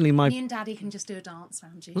initially my. Me and Daddy can just do a dance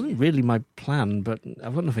around you. It wasn't really my plan, but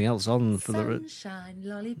I've got nothing else on for the. Sunshine,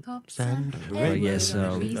 lollipops, yes.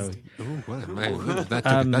 Well,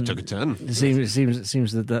 that took a turn. It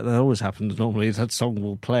seems that always happens. Normally, that song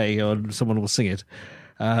will play or someone will sing it.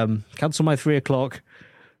 Cancel my 3 o'clock.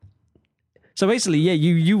 So basically, yeah,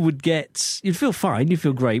 you'd feel fine, you'd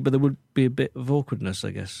feel great, but there would be a bit of awkwardness,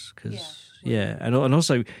 I guess, because. Yeah, and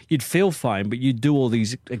also you'd feel fine, but you'd do all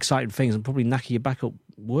these exciting things and probably knacker your back up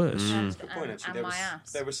worse. And my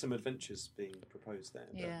ass. There were some adventures being proposed there.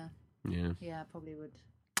 Yeah, probably would.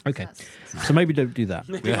 Okay, so maybe don't do that.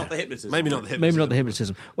 Maybe not the hypnotism. Maybe not the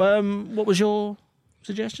hypnotism. What was your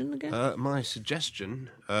suggestion again? My suggestion,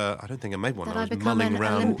 I don't think I made one. That I was become mulling an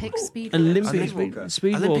around. Olympic speedwalker.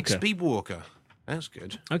 Olympic speedwalker. That's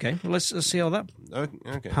good. Okay, well let's see how that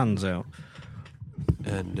pans out.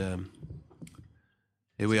 And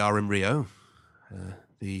here we are in Rio.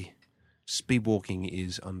 The speedwalking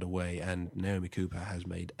is underway, and Naomi Cooper has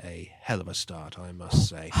made a hell of a start, I must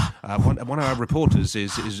say. One of our reporters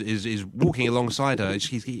is walking alongside her.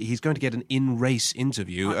 He's going to get an in-race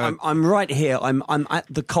interview. I'm right here. I'm at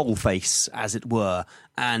the coalface, as it were,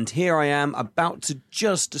 and here I am about to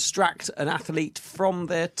just distract an athlete from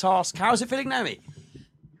their task. How's it feeling, Naomi? What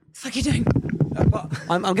the fuck are you doing?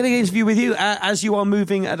 I'm getting an interview with you as you are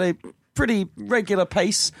moving at a pretty regular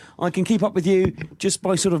pace. I can keep up with you just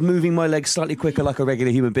by sort of moving my legs slightly quicker like a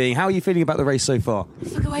regular human being. How are you feeling about the race so far?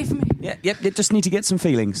 Look away from me. Yep, just need to get some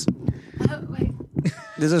feelings. Wait.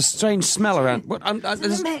 There's a strange smell around. What?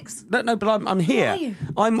 Olympics. No, but I'm here. Where are you?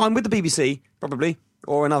 I'm with the BBC, probably,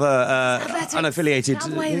 or another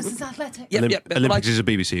unaffiliated. Wales is athletic. Yep, Olympics is a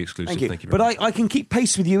BBC exclusive. Thank you. very much. But I can keep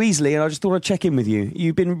pace with you easily, and I just thought I'd check in with you.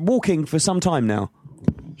 You've been walking for some time now.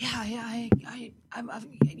 Yeah.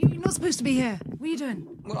 You're not supposed to be here. What are you doing?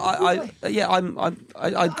 Well, I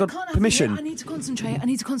got can't have permission. you here. I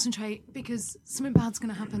need to concentrate because something bad's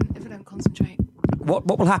going to happen if I don't concentrate. What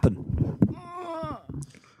will happen?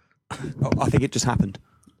 I think it just happened.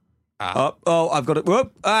 I've got it.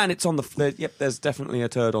 Whoop, and it's on the. Yep, there's definitely a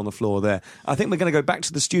turd on the floor there. I think we're going to go back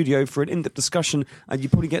to the studio for an in-depth discussion, and you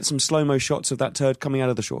probably get some slow-mo shots of that turd coming out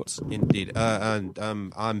of the shorts. Indeed, and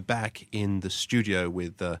I'm back in the studio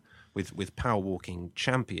with power walking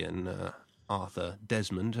champion Arthur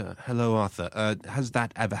Desmond. Hello, Arthur. Has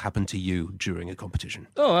that ever happened to you during a competition?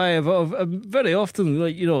 Oh, I have very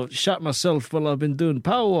often, shot myself while I've been doing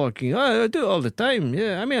power walking. I do it all the time,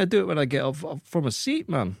 yeah. I mean, I do it when I get off from a seat,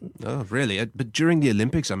 man. Oh, really? But during the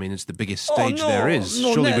Olympics, I mean, it's the biggest stage there is.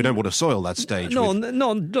 Surely we don't want to soil that stage. No,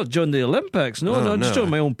 not during the Olympics. No, just doing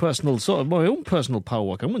my own personal power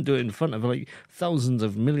walk. I wouldn't do it in front of thousands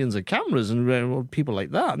of millions of cameras and people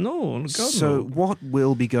like that. No, God, so what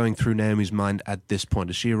will be going through Naomi's mind at this point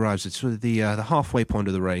as she arrives at sort of the halfway point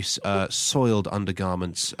of the race, soiled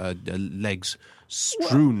undergarments, legs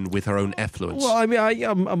strewn with her own effluence? Well, I mean, I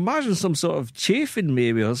imagine some sort of chafing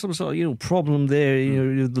maybe, or some sort of problem there,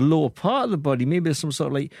 the lower part of the body. Maybe there's some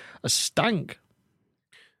sort of a stank.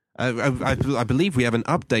 I believe we have an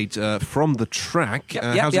update from the track.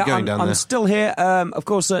 How's it going down there? I'm still here. Of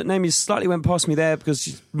course, Naomi slightly went past me there because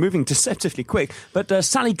she's moving deceptively quick. But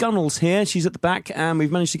Sally Gunnell's here. She's at the back, and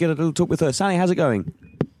we've managed to get a little talk with her. Sally, how's it going?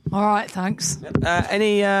 All right, thanks.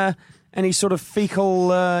 Any sort of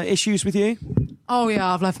fecal issues with you? Oh,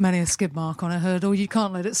 yeah, I've left many a skid mark on a hurdle. You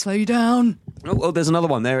can't let it slow you down. Oh, well, there's another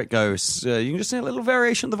one. There it goes. You can just see a little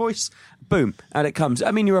variation of the voice. Boom, out it comes.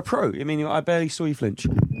 I mean, you're a pro. I mean, I barely saw you flinch.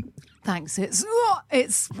 Thanks. It's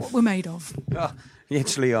what we're made of. You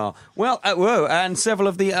actually are. Well, whoa, and several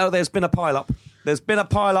of the... there's been a pile-up. There's been a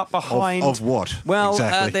pile-up behind... Of what? Well,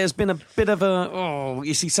 exactly? There's been a bit of a...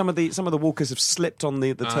 you see, some of the walkers have slipped on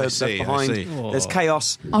the turds left behind. There's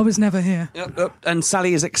chaos. I was never here. And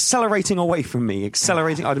Sally is accelerating away from me.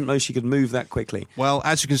 Accelerating. I didn't know she could move that quickly. Well,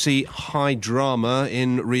 as you can see, high drama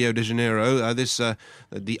in Rio de Janeiro.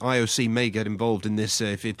 The IOC may get involved in this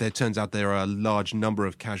if it turns out there are a large number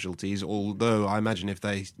of casualties, although I imagine if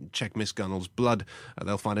they check Miss Gunnell's blood,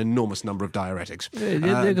 they'll find an enormous number of diuretics.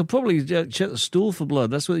 They could probably check the stool for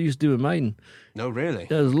blood. That's what they used to do with mine. No, really?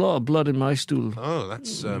 There's a lot of blood in my stool. Oh,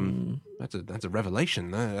 that's a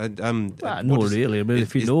revelation. Not really. I mean,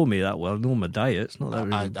 if you know me that well, know my diet. It's not that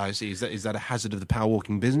really. I see. Is that a hazard of the power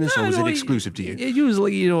walking business, or is it exclusive to you?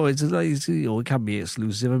 Usually, it can be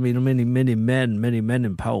exclusive. I mean, many men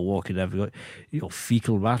in power walking have got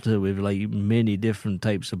fecal matter with many different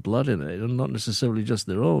types of blood in it, and not necessarily just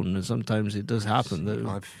their own. And sometimes it does happen.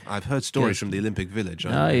 That, I've heard stories from the Olympic Village.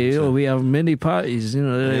 We have many parties.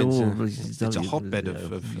 It's a hotbed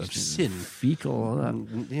of sin, fecal, all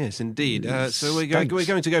that. Yes, indeed. So we're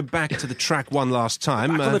going to go back to the track one last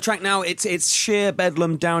time. Back on the track now. It's sheer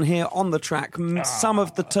bedlam down here on the track. Some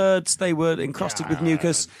of the turds, they were encrusted with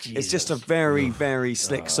mucus. It's just a very, very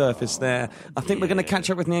slick surface there. I think we're going to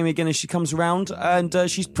catch up with Naomi again as she comes around, and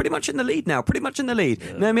she's pretty much in the lead now.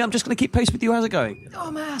 Naomi, I'm just going to keep pace with you. How's it going?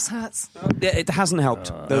 Oh, my ass hurts. It hasn't helped.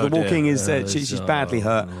 The walking is she's badly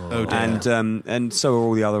hurt, and so are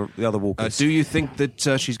all the other walkers. Do you think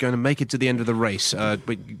that she's going to make it to the end of the race?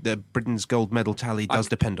 Britain's gold medal tally does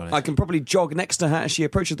depend on it. I can probably jog next to her as she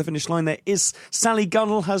approaches the finish line. There is Sally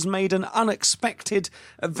Gunnell has made an unexpected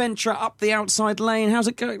venture up the outside lane. How's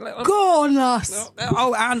it going? Go on, lass.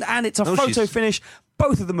 And it's a photo finish.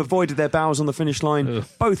 Both of them avoided their bows on the finish line.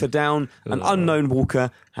 Both are down. An unknown walker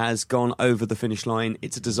has gone over the finish line.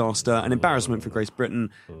 It's a disaster, an embarrassment for Great Britain,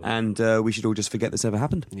 and we should all just forget this ever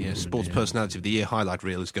happened. Yeah, Sports Personality of the Year highlight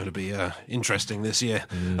reel is going to be interesting this year.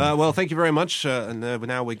 Well, thank you very much. And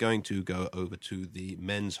now we're going to go over to the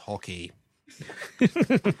men's hockey.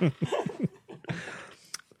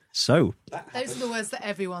 So, those are the words that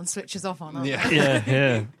everyone switches off on, aren't they?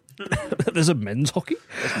 Yeah. There's a men's hockey?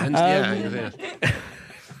 Yeah.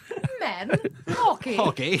 Men? Hockey?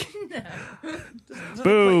 Hockey? No.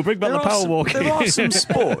 Boo, bring back the power walking. There are some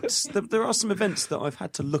sports, there are some events that I've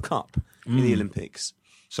had to look up in the Olympics.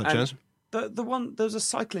 Such as? The one, there's a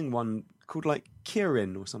cycling one called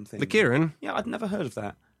Keirin or something. The Keirin? Yeah, I'd never heard of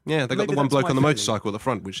that. Yeah, they got the one bloke on the motorcycle at the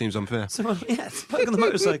front, which seems unfair. So, the bloke on the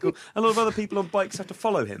motorcycle. A lot of other people on bikes have to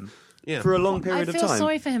follow him for a long period of time. I feel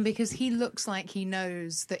sorry for him because he looks like he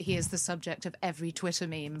knows that he is the subject of every Twitter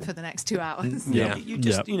meme for the next 2 hours.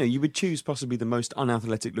 You would choose possibly the most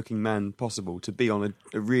unathletic-looking man possible to be on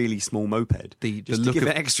a really small moped. To give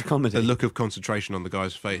it extra comedy. The look of concentration on the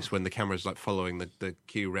guy's face when the camera's like following the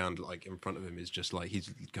queue round like in front of him is just like he's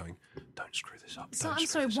going, "Don't screw this up." So I'm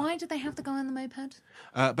sorry. Why did they have the guy on the moped?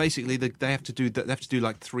 Basically, they have to do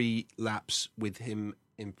like 3 laps with him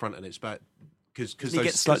in front, and it's about because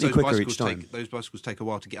those bicycles take a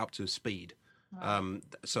while to get up to speed.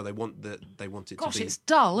 So they want it to be. Gosh, it's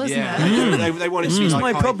dull, isn't it? They want it to be. It's like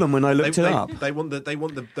my problem when I looked it up. They want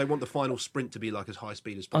the final sprint to be like as high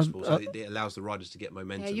speed as possible, so it allows the riders to get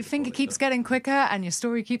momentum. Yeah, your finger keeps getting quicker and your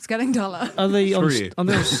story keeps getting duller. Are they on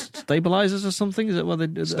stabilizers or something? Is it what are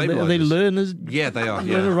they learners? Yeah, they are.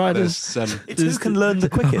 Learner riders. It's who can learn the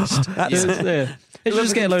quickest. It's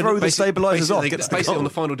just get throw the stabilizers off. Basically, on the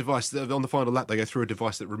final device, on the final lap, they go through a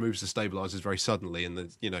device that removes the stabilizers very suddenly,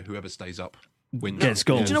 and whoever stays up wins. Gets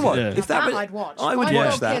gold. Do you know what? Yeah. If that I'd watch. I would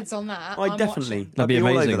watch that. Kids on that. I'd definitely. That'd be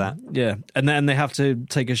amazing. All over that. Yeah, and then they have to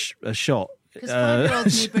take a shot. Because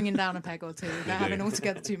 5-year-olds need bringing down a peg or two. They're having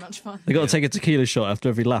altogether too much fun. They got to take a tequila shot after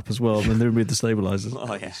every lap as well, and then they remove the stabilizers.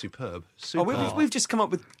 Oh yeah, superb. We've just come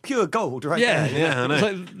up with pure gold, right? Yeah, I know. It's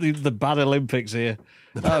like the bad Olympics here.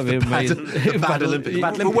 That'd be amazing. The bad Olympics.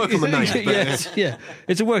 We'll work on the name. Yeah,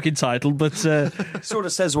 it's a working title, but sort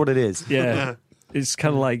of says what it is. Yeah, it's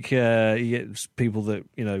kind of like you get people that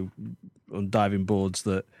on diving boards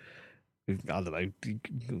that. I don't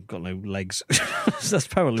know, got no legs. That's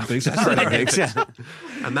Paralympics. Yeah.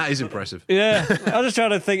 And that is impressive. Yeah, I was just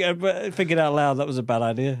trying to think it out loud. That was a bad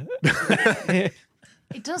idea.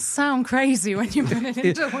 It does sound crazy when you put it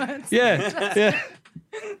into words. Yeah.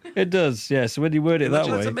 It does, yeah. So when you word it that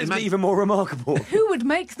way, it makes it even more remarkable. Who would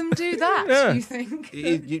make them do that? Do you think?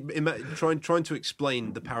 Trying to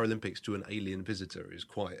explain the Paralympics to an alien visitor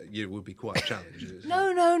would be quite a challenge.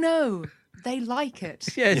 No. They like it.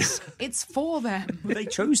 Yes. It's for them. They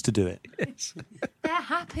chose to do it. Yes. They're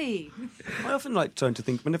happy. I often like trying to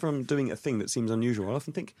think, whenever I'm doing a thing that seems unusual, I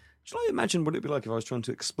often think, should I imagine what it would be like if I was trying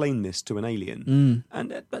to explain this to an alien?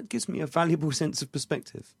 And that gives me a valuable sense of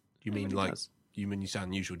perspective. You mean you sound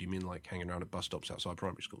unusual? Do you mean like hanging around at bus stops outside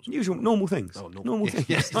primary schools? Usual, normal things. Oh, normal things.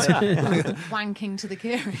 Yes. Like that. Wanking to the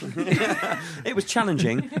Kieran. It was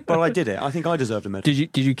challenging, but I did it. I think I deserved a medal.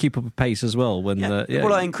 Did you keep up a pace as well? When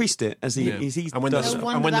Well, I increased it as and when no the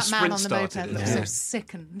wonder that sprint man on the started, moped looks so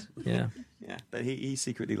sickened. Yeah. Yeah, but he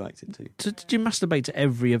secretly liked it too. So did you masturbate to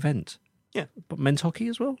every event? Yeah. But men's hockey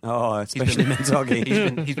as well? Oh, especially men's hockey.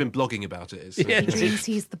 He's been blogging about it. He dreams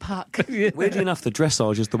he's the puck. Weirdly enough, the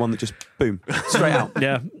dressage is the one that just, boom, straight out.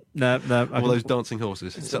 Yeah. No. All those dancing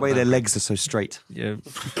horses. It's the way their legs are so straight. Yeah.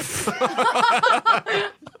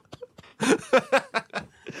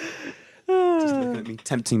 Just looking at me,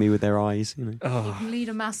 tempting me with their eyes. You can lead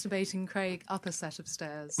a masturbating Craig up a set of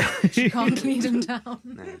stairs. You can't lead him down.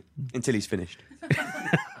 No, until he's finished.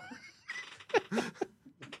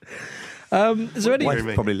 Is there any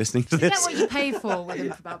wife probably listening to Is that this? what you pay for with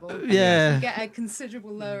Improbabble? Yeah. You get a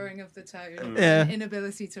considerable lowering of the tone Yeah. and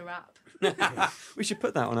inability to rap. We should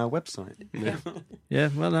put that on our website. Yeah,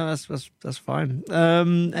 well, no, that's fine.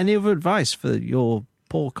 Any other advice for your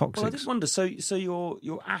poor coccyx? Well, I just wonder, so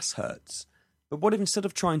your ass hurts, but what if instead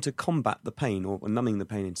of trying to combat the pain or numbing the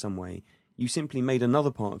pain in some way, you simply made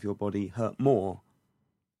another part of your body hurt more?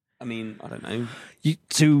 I mean, I don't know.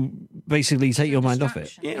 To basically take your mind off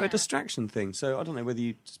it? Yeah, a distraction thing. So I don't know whether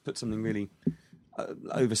you just put something really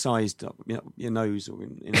oversized up your nose or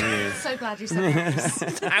in your ear. So glad you said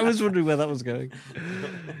that. I was wondering where that was going.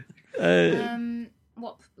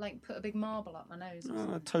 What, like put a big marble up my nose?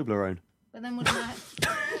 A Toblerone. But then wouldn't I...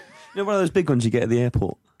 You know, one of those big ones you get at the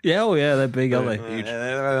airport? Yeah, they're big, aren't they? Huge.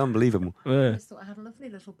 They're unbelievable. I just thought I had a lovely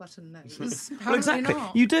little button nose. Well, exactly.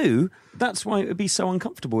 Not. You do. That's why it would be so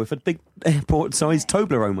uncomfortable if a big airport-sized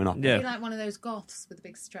Toblerone went up. It'd be like one of those goths with the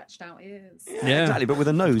big stretched-out ears. Yeah, exactly, but with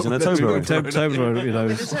a nose and a Toblerone. Toblerone, you know.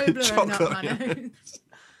 With a Toblerone up my nose.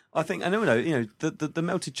 I think, I know, the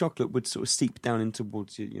melted chocolate would sort of seep down in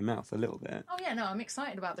towards your mouth a little bit. Oh, yeah, no, I'm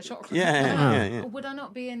excited about the chocolate. Yeah. Or would I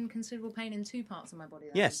not be in considerable pain in two parts of my body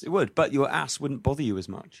then? Yes, it would, but your ass wouldn't bother you as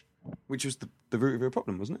much, which was the root of your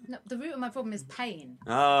problem, wasn't it? No, the root of my problem is pain.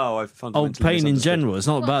 Oh, I've fundamentally pain in general. It's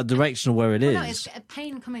not about direction of where it is. No, it's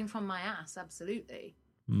pain coming from my ass, absolutely.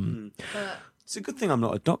 But it's a good thing I'm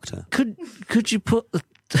not a doctor. Could you put the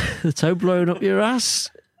Toblerone up your ass?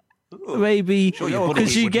 maybe Sure, your body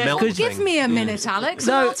because you would get. melt. Cause, Give me a minute, Alex,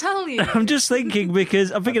 and I'll tell you. I'm just thinking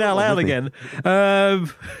because I'm thinking out loud again.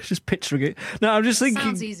 Just picturing it. No, I'm just thinking.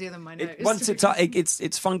 Sounds easier than my nose. Once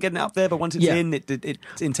it's fun getting it up there, but once it's in,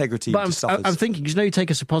 its integrity But just suffers. I'm thinking because you take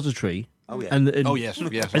a suppository. Oh, yeah. And yes.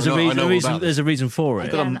 There's a reason. There's a reason for it.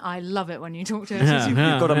 Again, I love it when you talk to us. You've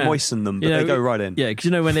got to moisten them, but they go right in. Yeah, because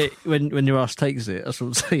when your ass takes it, that's what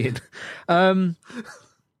I'm saying.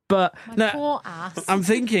 But Poor ass. I'm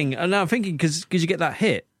thinking because you get that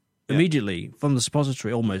hit immediately from the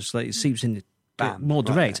suppository, almost like it seeps in more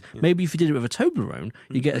direct. Right, yeah. Maybe if you did it with a Toblerone,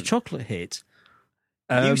 you get a chocolate hit.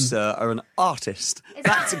 You, sir, are an artist.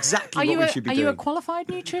 That's exactly what we should be doing. Are you a qualified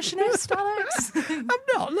nutritionist, Alex? I'm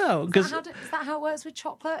not, no. Because Is that how it works with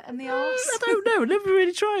chocolate and the arse? I don't know. I've never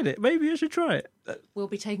really tried it. Maybe I should try it. We'll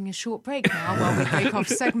be taking a short break now while we break off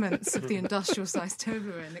segments of the industrial-sized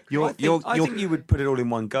Toblerone. I think you would put it all in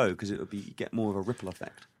one go because it would be get more of a ripple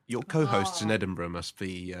effect. Your co-hosts in Edinburgh must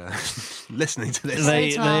be listening to this. They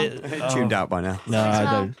tuned out by now.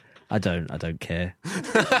 No, I don't care.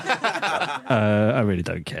 I really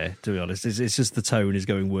don't care, to be honest. It's just the tone is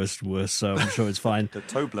going worse and worse, so I'm sure it's fine. The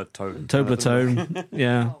Tobler tone. Tobler tone,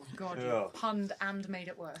 yeah. Oh, God, you punned and made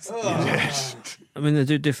it worse. Yes. I mean, they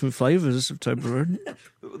do different flavours of Toblerone.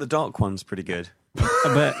 The dark one's pretty good.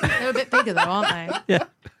 I bet. They're a bit bigger, though, aren't they? Yeah.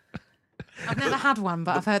 I've never had one,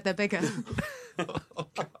 but I've heard they're bigger.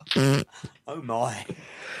 Oh, my.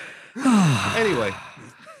 Anyway.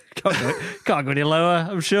 Can't go any lower,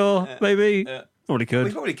 I'm sure. Maybe. Probably could.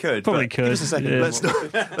 We probably could. Probably could. Give us a second. Yeah. Let's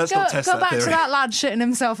not test Go that back theory. to that lad shitting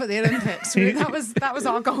himself at the Olympics. That was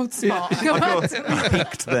our gold spot. Go back to that.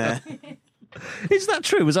 Peaked there. Is that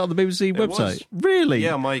true? Was that on the BBC website? Really?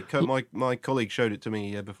 Yeah, my colleague showed it to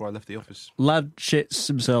me before I left the office. Lad shits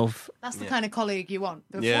himself. That's the kind of colleague you want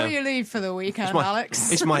before you leave for the weekend,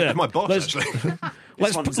 Alex. It's my boss, actually.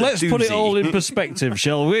 Let's put it all in perspective,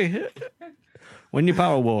 shall we? When you're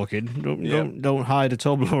power walking, don't hide a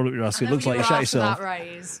Toblerone up your ass. It looks like you shot yourself. That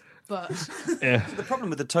raise, but yeah. The problem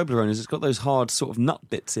with the Toblerone is it's got those hard sort of nut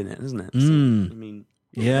bits in it, isn't it? So, I mean,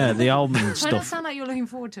 yeah, the almond Why not stuff. sound like you're looking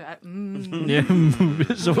forward to it? Yeah.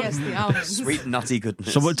 Yes, the almonds. Sweet nutty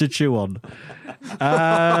goodness. Something to chew on.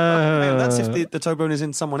 That's if the Toblerone is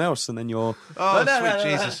in someone else, and then you're. Sweet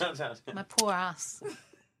Jesus. My poor ass.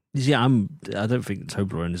 Yeah, I don't think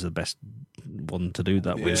Toblerone is the best one to do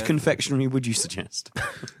that with. Which confectionery would you suggest?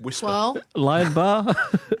 Whisper. Well, Lion Bar?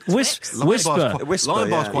 Whisper. Lion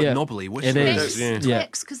Bar's quite Yeah. knobbly. Whisper. It is. Twix, Yeah.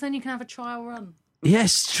 because then you can have a trial run.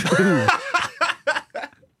 Yes, true.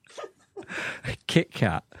 Kit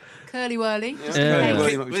Kat. Curly whirly. Just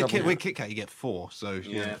Yeah. cake. With Kit Kat you get 4, so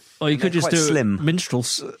yeah. Or you could just quite do slim.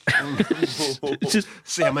 minstrels. Just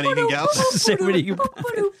See how many you can get out. see how many you-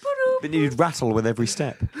 But you'd rattle with every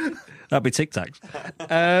step. That'd be Tic Tacs.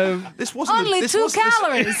 This wasn't Only 2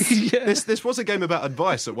 calories. This was a game about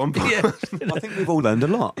advice at one point. I think we've all learned a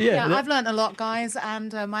lot. Yeah, I've learnt a lot, guys,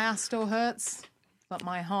 and my ass still hurts, but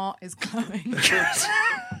my heart is glowing.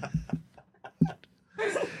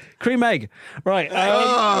 Cream egg. Right.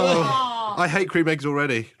 I hate cream eggs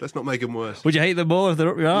already. Let's not make them worse. Would you hate them more if they're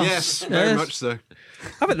up your ass? Yes, very much so.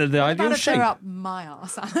 I think they're the ideal About if shape. they're up my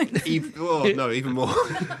ass, Alex. Even more.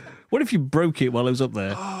 What if you broke it while it was up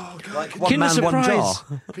there? Like one Kinder man, one jar.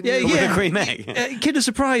 Surprise. With a cream egg. Kinder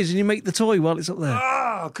Surprise, and you make the toy while it's up there.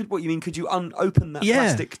 What you mean? Could you open that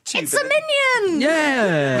plastic tube? It's a minion!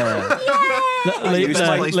 Yeah. I Leave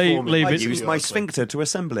use it. my sphincter to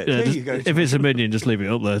assemble it. Yeah, There just- you go. if it's a minion, just leave it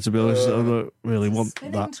up there. To be honest, I don't really want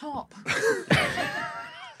Spinning that. top.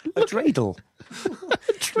 A dreidel.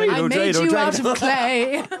 I made you out of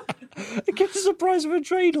clay. It gives us a prize of a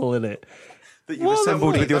dreidel in it. That you've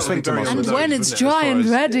assembled with your That would be sphincter very muscles. And when it's dry and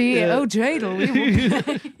ready, oh, dreidel, we will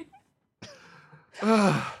play.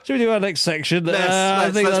 Should we do our next section?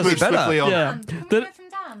 Let's move swiftly on. Yeah. Can we The- hear from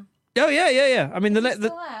Dan? Oh yeah. I mean, Is he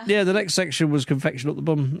still there? the next section was confection up the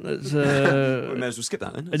bum. It's, We may as well skip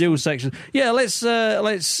that then. a new section. Yeah, let's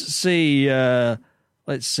see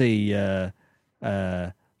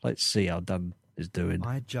how Dan is doing.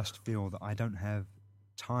 I just feel that I don't have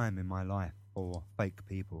time in my life for fake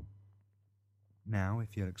people. Now,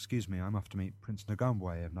 if you'll excuse me, I'm off to meet Prince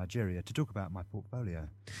Ngambwe of Nigeria to talk about my portfolio.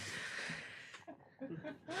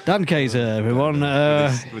 Dan Kaiser, everyone.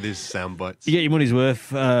 With his sound bites. You get your money's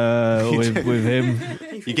worth with him.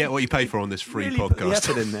 You get what you pay for on this free Really put the podcast.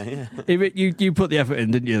 effort in there, yeah. You put the effort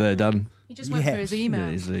in, didn't you, there, Dan? He just went through his email. Yeah,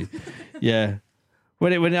 you see. Yeah.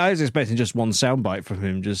 When I was expecting just one soundbite from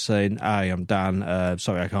him, just saying, "Hi, I'm Dan.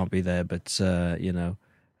 Sorry, I can't be there, but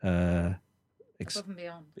Above and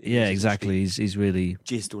beyond. yeah, exactly. He's really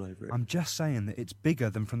Jizzed all over it. I'm just saying that it's bigger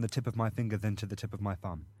than from the tip of my finger than to the tip of my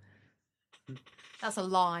thumb. That's a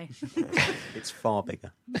lie. It's far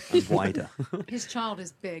bigger and wider. His child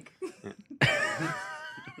is big.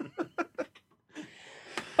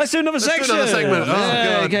 Let's do another section. segment. Oh,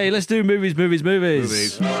 God. Okay, let's do movies. You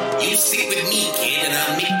stick with me, kid, and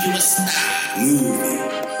I'll make you a star. Movie.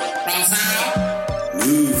 Round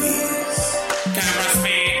movies. Camera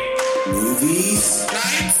speed. Movies.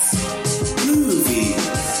 Lights. Movies.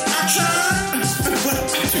 Action. Well,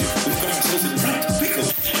 actually, we've got ourselves in the right pickle.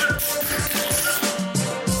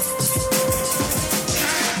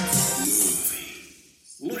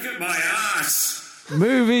 Movies. Look at my ass.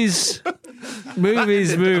 Movies.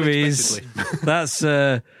 That's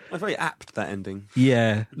very apt, that ending.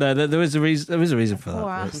 Yeah, no, there is a reason. There is a reason for Poor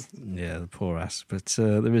that. ass. Yeah, the poor ass. But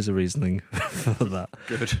there is a reasoning for that.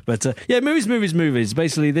 Good. But yeah, movies.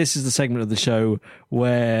 Basically, this is the segment of the show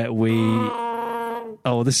where we.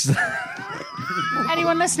 Oh, this is.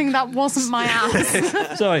 Anyone listening, that wasn't my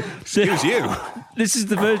ass. Sorry, It was you. This is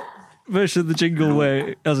the version of the jingle where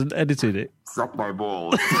it hasn't edited it. Suck my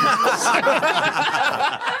balls.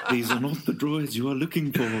 These are not the droids you are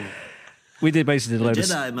looking for. We did basically a load of.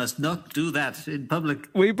 Jedi must not do that in public.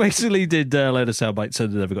 We basically did a load of sound bites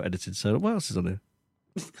and they never got edited. So what else is on there?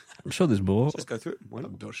 I'm sure there's more. Let's go through it. Oh,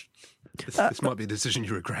 gosh. This might be a decision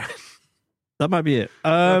you regret. That might be it.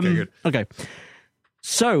 Okay, good. Okay.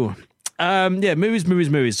 So, yeah, movies.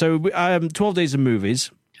 So, 12 days of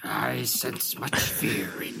movies. I sense much fear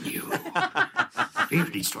in you. Fear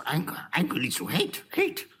leads to anger. Anger leads to hate.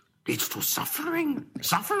 Hate leads to suffering.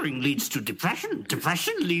 Suffering leads to depression.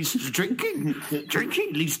 Depression leads to drinking.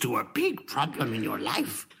 Drinking leads to a big problem in your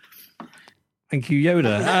life. Thank you,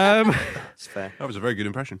 Yoda. It's fair. That was a very good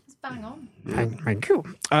impression. Bang on. Thank you.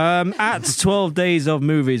 At 12 Days of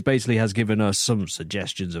Movies basically has given us some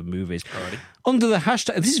suggestions of movies. Alrighty. Under the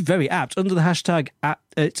hashtag, this is very apt, under the hashtag,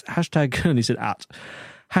 it's hashtag, and he said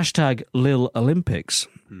hashtag Lil Olympics.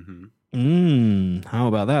 How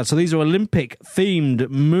about that? So these are Olympic-themed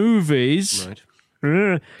movies.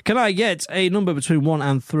 Right. Can I get a number between 1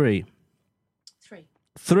 and 3?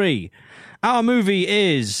 3. Our movie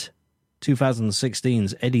is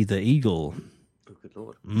 2016's Eddie the Eagle. Oh, good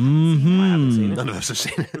lord. I haven't seen it. None of us have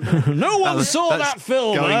seen it. No one saw That's that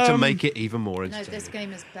film. Going to make it even more No, interesting. this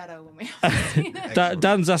game is better when we haven't seen it.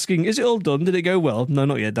 Dan's asking, is it all done? Did it go well? No,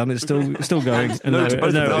 not yet, Dan. It's still going. No to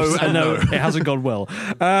both of those. No, it hasn't gone well.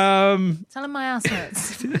 Tell him my ass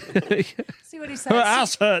hurts. See what he says. Her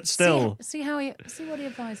ass hurts still. See what he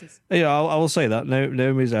advises. Yeah, I will say that.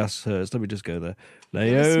 Naomi's ass hurts. Let me just go there.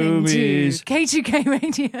 You're listening to Naomi's K2K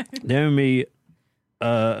Radio.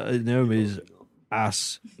 Naomi's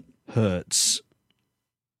ass hurts.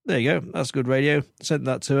 There you go. That's good radio. Sent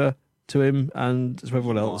that to her, to him, and to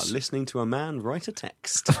everyone else. Listening to a man write a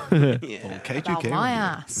text. Yeah. K2K. About my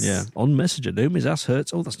ass. Yeah, on Messenger. Naomi's ass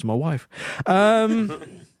hurts. Oh, that's to my wife.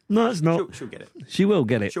 No, it's not. She'll get it. She will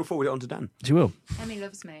get it. She'll forward it on to Dan. She will. Emmy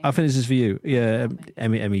loves me. I think this is for you. Yeah,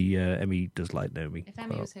 Emmy does like Naomi. If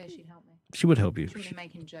Emmy was here, she'd help me. She would help you. She wouldn't be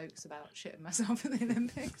making jokes about shitting myself at the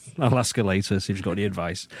Olympics. I'll ask her later, see if she's got any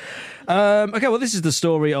advice. Okay, well, this is the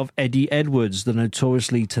story of Eddie Edwards, the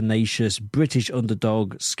notoriously tenacious British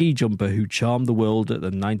underdog ski jumper who charmed the world at the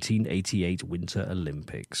 1988 Winter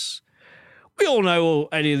Olympics. We all know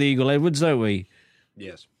Eddie the Eagle Edwards, don't we?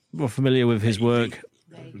 Yes. We're familiar with his work.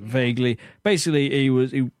 Vaguely. Basically, he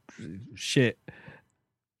was shit.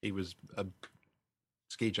 He was a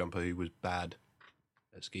ski jumper who was bad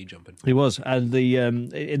at ski jumping. He was, and the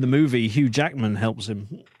in the movie, Hugh Jackman helps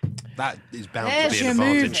him. That is bound There's to be an your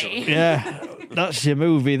advantage. movie. Yeah, that's your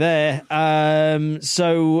movie there.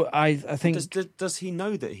 So I think Does he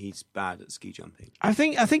know that he's bad at ski jumping? I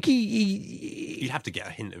think he You'd have to get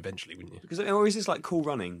a hint eventually, wouldn't you? Because or is this like Cool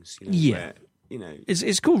Runnings? You know, Yeah. where, you know,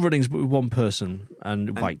 it's Cool Runnings, but with one person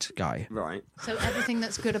and white guy. right. So everything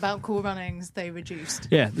that's good about Cool Runnings, they reduced.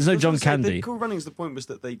 Yeah, there's no I was John gonna say, Candy. The Cool Runnings. The point was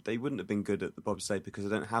that they wouldn't have been good at the bobsleigh because they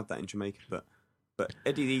don't have that in Jamaica. But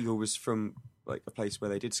Eddie the Eagle was from like a place where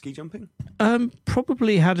they did ski jumping.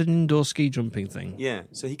 Probably had an indoor ski jumping thing. Yeah,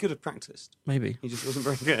 so he could have practiced. Maybe. He just wasn't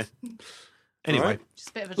very good. Anyway, All right.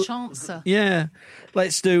 Just a bit of a chancer. Yeah,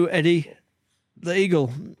 let's do Eddie the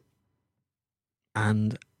Eagle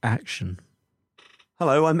and action.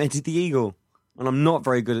 Hello, I'm Eddie the Eagle, and I'm not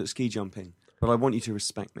very good at ski jumping, but I want you to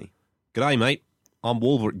respect me. g'day, mate. I'm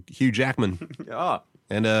Wolverine, Hugh Jackman, Ah,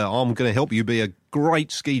 and I'm going to help you be a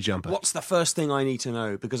great ski jumper. what's the first thing I need to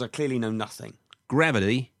know? Because I clearly know nothing.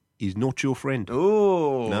 Gravity is not your friend.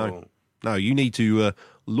 Oh, No, you need to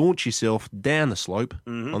launch yourself down the slope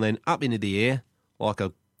and then up into the air like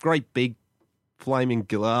a great big flaming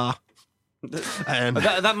guitar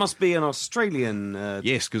That must be an Australian.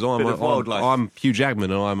 Yes, because I'm Hugh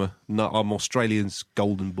Jackman, and I'm Australian's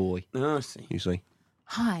golden boy. Oh, I see. You see.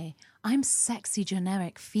 Hi, I'm sexy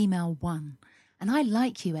generic female 1. And I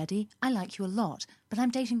like you, Eddie. I like you a lot. But I'm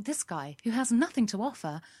dating this guy who has nothing to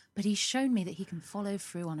offer, but he's shown me that he can follow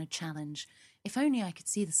through on a challenge. If only I could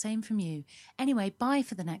see the same from you. Anyway, bye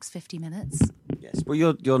for the next 50 minutes. Yes, well,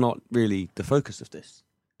 you're not really the focus of this.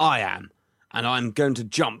 I am. And I'm going to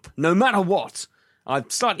jump, no matter what.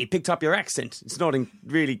 I've slightly picked up your accent. It's not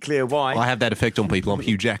really clear why. I have that effect on people. I'm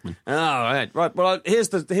Hugh Jackman. Oh, right. Well, here's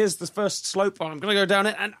the first slope. I'm going to go down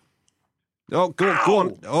it and... Oh, go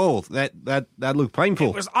on. Oh, that looked painful.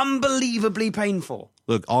 It was unbelievably painful.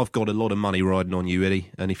 Look, I've got a lot of money riding on you,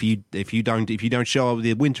 Eddie. And if you don't show up at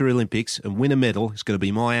the Winter Olympics and win a medal, it's going to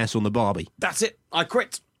be my ass on the Barbie. That's it. I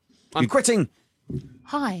quit. I'm quitting.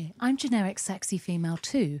 Hi, I'm generic sexy female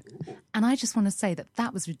 2. And I just want to say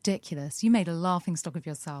that was ridiculous. You made a laughing stock of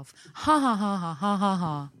yourself. Ha ha ha ha ha ha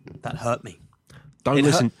ha. That hurt me. Don't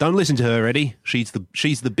listen to her, Eddie. She's the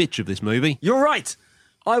bitch of this movie. You're right.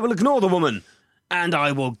 I will ignore the woman, and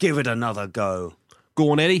I will give it another go.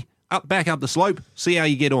 Go on, Eddie. Back up the slope. See how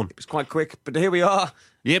you get on. It's quite quick, but here we are.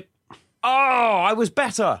 Yep. Oh, I was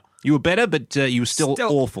better. You were better, but you were still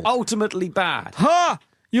awful. Ultimately bad. Ha!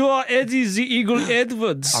 You are Eddie the Eagle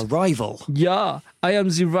Edwards. A rival. Yeah, I am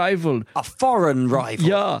the rival. A foreign rival.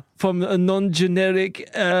 Yeah, from a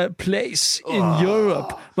non-generic place in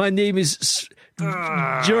Europe. My name is...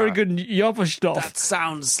 Jürgen Jopperstoff. That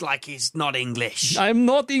sounds like he's not English. I'm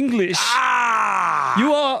not English.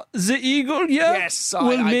 You are the eagle, yeah? Yes.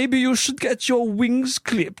 Maybe you should get your wings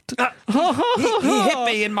clipped. He hit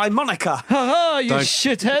me in my moniker. You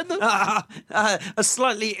shithead. A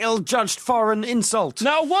slightly ill-judged foreign insult.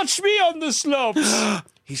 Now watch me on the slopes.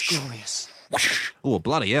 He's glorious. Oh,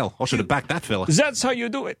 bloody hell. I should have backed that fella. That's how you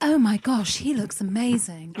do it. Oh my gosh, he looks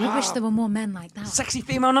amazing. I wish there were more men like that. Sexy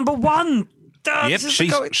female number 1. Yep,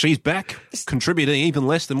 she's back, contributing even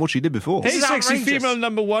less than what she did before. Hey, sexy female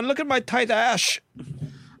number 1, look at my tight ash.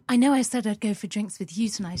 I know I said I'd go for drinks with you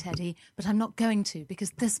tonight, Eddie, but I'm not going to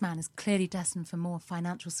because this man is clearly destined for more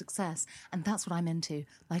financial success, and that's what I'm into,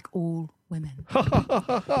 like all women.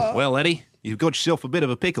 Well, Eddie, you've got yourself a bit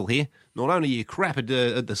of a pickle here. Not only are you crap at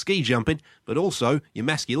the ski jumping, but also your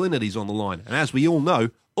masculinity's on the line. And as we all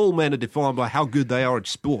know, all men are defined by how good they are at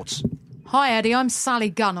sports. Hi, Eddie, I'm Sally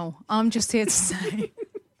Gunnell. I'm just here to say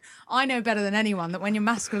I know better than anyone that when your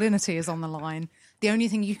masculinity is on the line, the only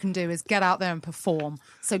thing you can do is get out there and perform.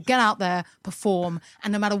 So get out there, perform,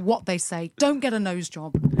 and no matter what they say, don't get a nose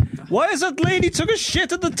job. Why is that lady took a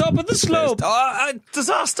shit at the top of the slope?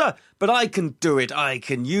 Disaster! But I can do it. I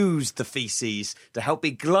can use the feces to help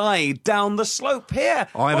me glide down the slope here.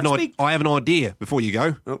 I have an idea. Before you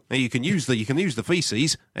go, now you can use the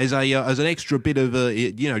feces as an extra bit of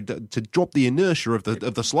to drop the inertia of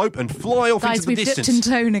the slope and fly off into the distance. Guys, we've dipped in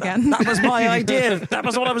tone again. That was my idea. That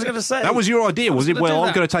was what I was going to say. That was your idea, was it? Well,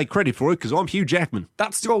 I'm going to take credit for it because I'm Hugh Jackman.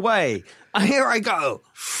 That's your way. Here I go.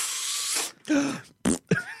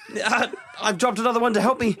 I've dropped another one to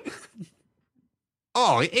help me.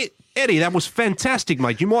 Oh, Eddie, that was fantastic,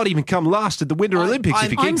 mate. You might even come last at the Winter Olympics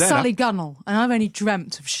if you keep that up. I'm Sally Gunnell, and I've only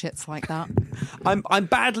dreamt of shits like that. I'm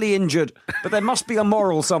badly injured, but there must be a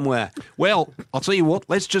moral somewhere. Well, I'll tell you what.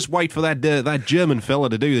 Let's just wait for that German fella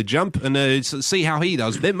to do the jump and see how he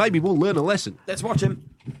does. Then maybe we'll learn a lesson. Let's watch him.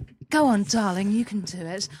 Go on, darling, you can do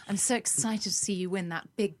it. I'm so excited to see you win that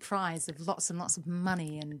big prize of lots and lots of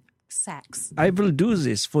money and sex. I will do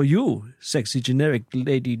this for you, sexy generic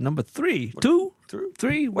lady number 3. 2?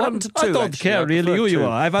 3? 1 to 2. I don't care, really, who you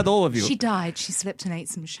are. I've had all of you. She died. She slipped and ate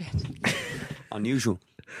some shit. Unusual.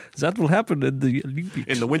 That will happen in the Olympics.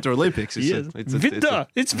 In the Winter Olympics. It's winter.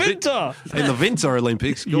 It's winter. In the Winter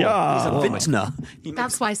Olympics. Yeah. He's a vintner.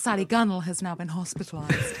 That's why Sally Gunnell has now been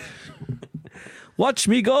hospitalised. Watch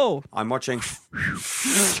me go. I'm watching.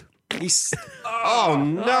 Oh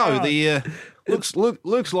no! The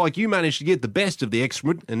looks like you managed to get the best of the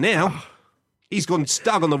excrement, and now he's gone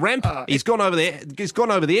stuck on the ramp. He's gone over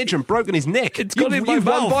the edge and broken his neck. You've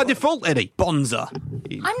won by default, Eddie. Bonza.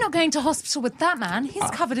 I'm not going to hospital with that man.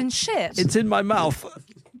 He's covered in shit. It's in my mouth.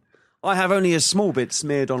 I have only a small bit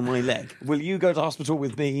smeared on my leg. Will you go to hospital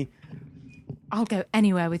with me? I'll go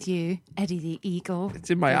anywhere with you, Eddie the Eagle. It's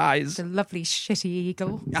in my eyes. The lovely shitty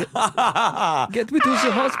eagle. Get me to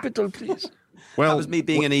the hospital, please. Well, that was me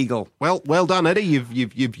being an eagle. Well done, Eddie.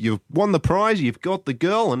 You've won the prize. You've got the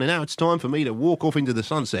girl, and now it's time for me to walk off into the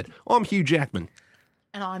sunset. I'm Hugh Jackman,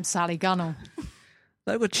 and I'm Sally Gunnell.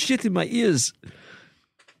 I've got shit in my ears.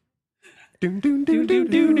 In fairness,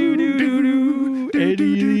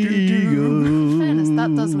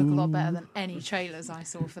 that does look a lot better better than any trailers I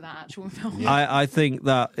saw for that actual film. I think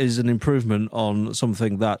that is an improvement on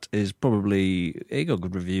something that is probably... It got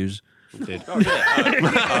good reviews. It did. Oh,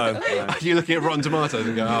 yeah. You're looking at Rotten Tomatoes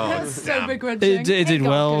and go, oh, That's so damn. begrudging. It did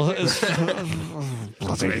well.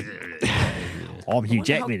 I'm Hugh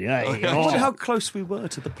Jackman. I wonder how close we were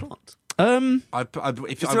to the plot.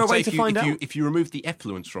 If you remove the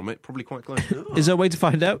effluence from it, probably quite close. Is there a way to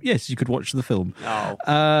find out? Yes, you could watch the film. Oh.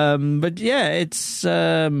 But yeah, it's...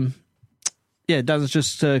 Dan's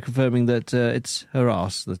just confirming that it's her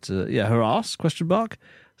arse. That her arse? ?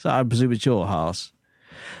 So I presume it's your arse.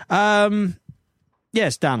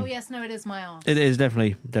 Yes, Dan. Oh yes, no, it is my arse. It is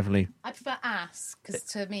definitely. I prefer ass because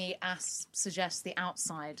to me, ass suggests the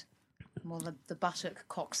outside, more the buttock,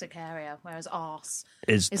 coccyx area, whereas arse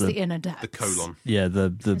is the inner depths. The colon. Yeah,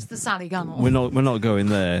 it's the Sally Gunnell. We're not going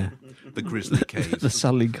there. The Grizzly Cave. The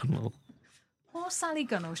Sally Gunnell. Poor Sally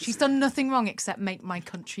Gunnell. She's done nothing wrong except make my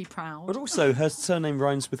country proud. But also, her surname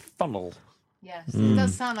rhymes with funnel. Yes, it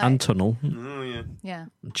does sound like... And tunnel. Oh, yeah. Yeah.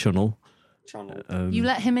 Chunnel. You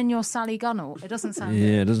let him in your Sally Gunnell. It doesn't sound good.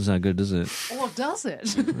 Yeah, it doesn't sound good, does it? Or does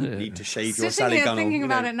it? Need to shave your Sitting Sally here Gunnell. thinking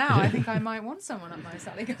about it now, I think I might want someone at my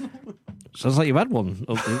Sally Gunnell. Sounds like you've had one.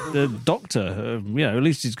 The doctor. At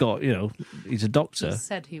least he's got, he's a doctor. He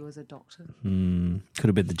said he was a doctor. Could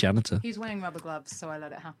have been the janitor. He's wearing rubber gloves, so I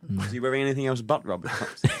let it happen. Was he wearing anything else but rubber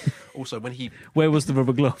gloves? Also, Where was the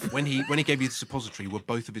rubber glove? When he gave you the suppository, were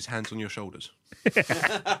both of his hands on your shoulders?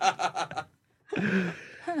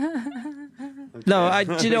 No,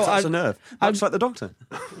 do you know? That's a nerve. Looks like the doctor.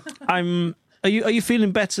 Are you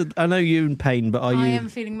feeling better? I know you're in pain, but are you? I am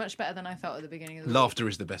feeling much better than I felt at the beginning of the week. Laughter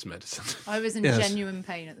is the best medicine. I was in genuine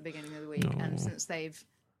pain at the beginning of the week, and since they've,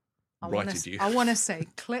 I want to say,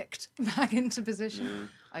 clicked back into position,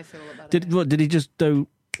 I feel a lot better. Did he just do?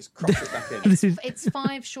 Just crop it back in. It's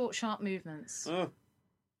 5 short, sharp movements. Oh.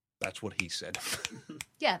 That's what he said.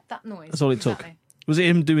 Yeah, that noise. That's all it took. Was it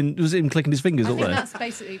him clicking his fingers I up think there?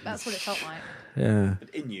 that's what it felt like. Yeah.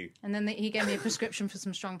 In you. And then he gave me a prescription for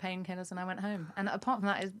some strong painkillers, and I went home. And apart from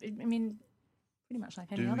that, pretty much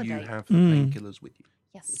like any other day. Do you have the painkillers with you?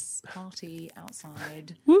 Yes, party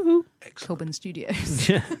outside. Woohoo! Coburn Studios.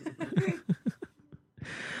 Yeah.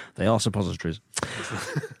 They are suppositories.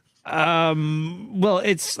 Well,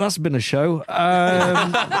 that's been a show.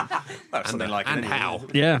 That's something like and how?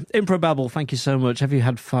 Yeah, Improbabble. Thank you so much. Have you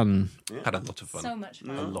had fun? Yeah. Had a lot of fun. So much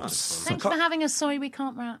fun. A lot of fun. Thanks for having us. Sorry we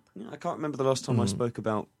can't rap. I can't remember the last time I spoke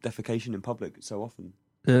about defecation in public so often.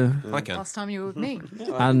 I can. Last time you were with me.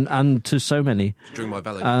 And to so many. During my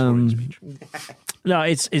valedictorian speech. No,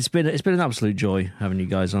 it's been an absolute joy having you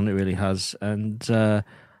guys on. It really has, and I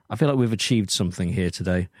feel like we've achieved something here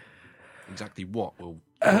today. Exactly what we'll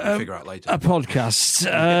figure out later. A podcast.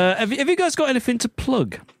 Have you guys got anything to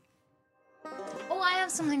plug? Oh, I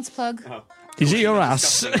have something to plug. Oh. Is it your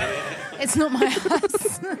ass? It's not my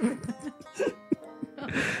ass.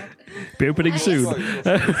 Be opening soon. No,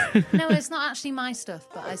 it's not actually my stuff,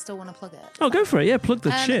 but I still want to plug it. Oh, go for it. Yeah, plug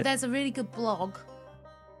the shit. There's a really good blog.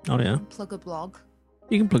 Oh, yeah. Plug a blog.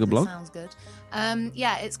 You can plug a blog. Sounds good.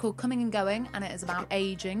 Yeah, it's called Coming and Going, and it is about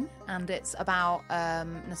aging, and it's about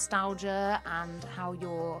nostalgia and how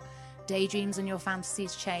your daydreams and your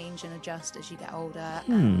fantasies change and adjust as you get older.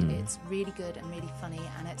 And it's really good and really funny,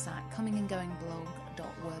 and it's at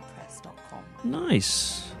comingandgoingblog.wordpress.com.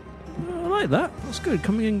 Nice. I like that. That's good.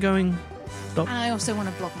 Coming and going. And I also want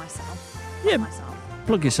to blog myself.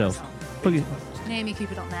 Plug yourself.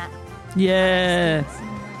 NaomiCooper.net. Yeah.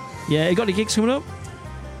 Yeah. You got any gigs coming up?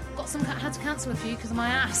 Had to cancel a few because of my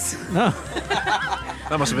ass. No.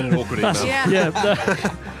 That must have been an awkward email. Yeah.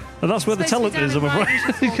 And that's where the talent is, I'm afraid.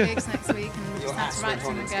 4 gigs next week, and just had to write to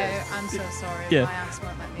them and go, I'm so sorry, Yeah. my ass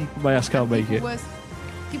won't let me. My ass can't make it.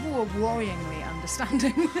 People were worryingly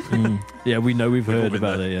understanding. Yeah, we know. We've heard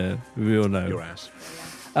about it. Yeah, we all know. Your ass.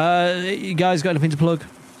 You guys got anything to plug?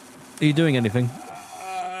 Are you doing anything?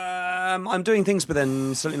 I'm doing things, but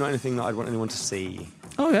then certainly not anything that I'd want anyone to see.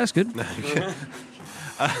 Oh, yeah, that's good.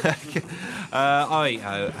 I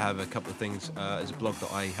have a couple of things. There's a blog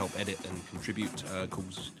that I help edit and contribute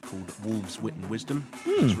called Wolves, Wit and Wisdom.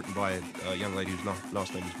 It's written by a young lady whose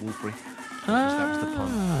last name is Wolfrey. That was the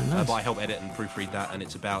pun. Nice. But I help edit and proofread that, and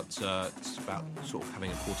it's about sort of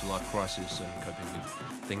having a quarter-life crisis and coping with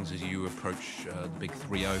things as you approach the big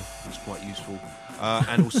 3-0. It's quite useful.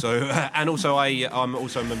 And also, I'm also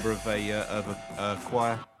a member of a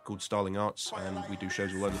choir called Starling Arts, and we do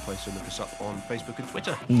shows all over the place, so look us up on Facebook and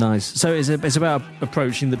Twitter. Nice. So it's about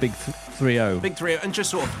approaching the big 3-0. Big 3-0, and just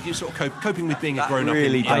sort of coping with being a grown-up.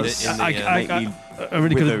 Really does make me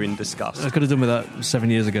wither in disgust. I could have done with that 7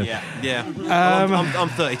 years ago. Yeah. I'm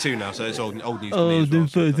 32 now, so it's old news to me as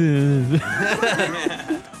well.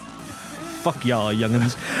 Fuck y'all,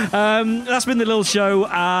 young'uns. That's been the little show.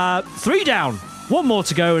 3 down. 1 more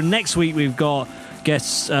to go, and next week we've got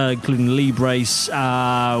guests including Lee Brace.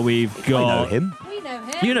 We've got... I know him. We know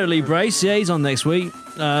him. You know Lee Brace, yeah, he's on next week.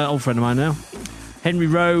 Old friend of mine now. Henry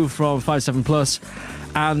Rowe from 57 Plus,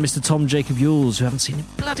 and Mr. Tom Jacob Yules, who haven't seen in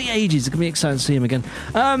bloody ages. It's going to be exciting to see him again.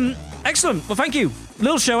 Excellent. Well, thank you.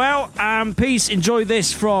 Little show out. Peace. Enjoy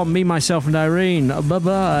this from me, myself, and Irene.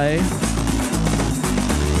 Bye-bye.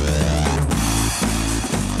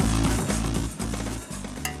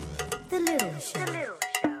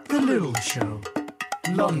 The Little Show.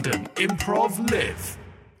 London Improv Live.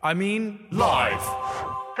 I mean, live.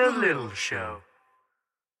 The Little Show.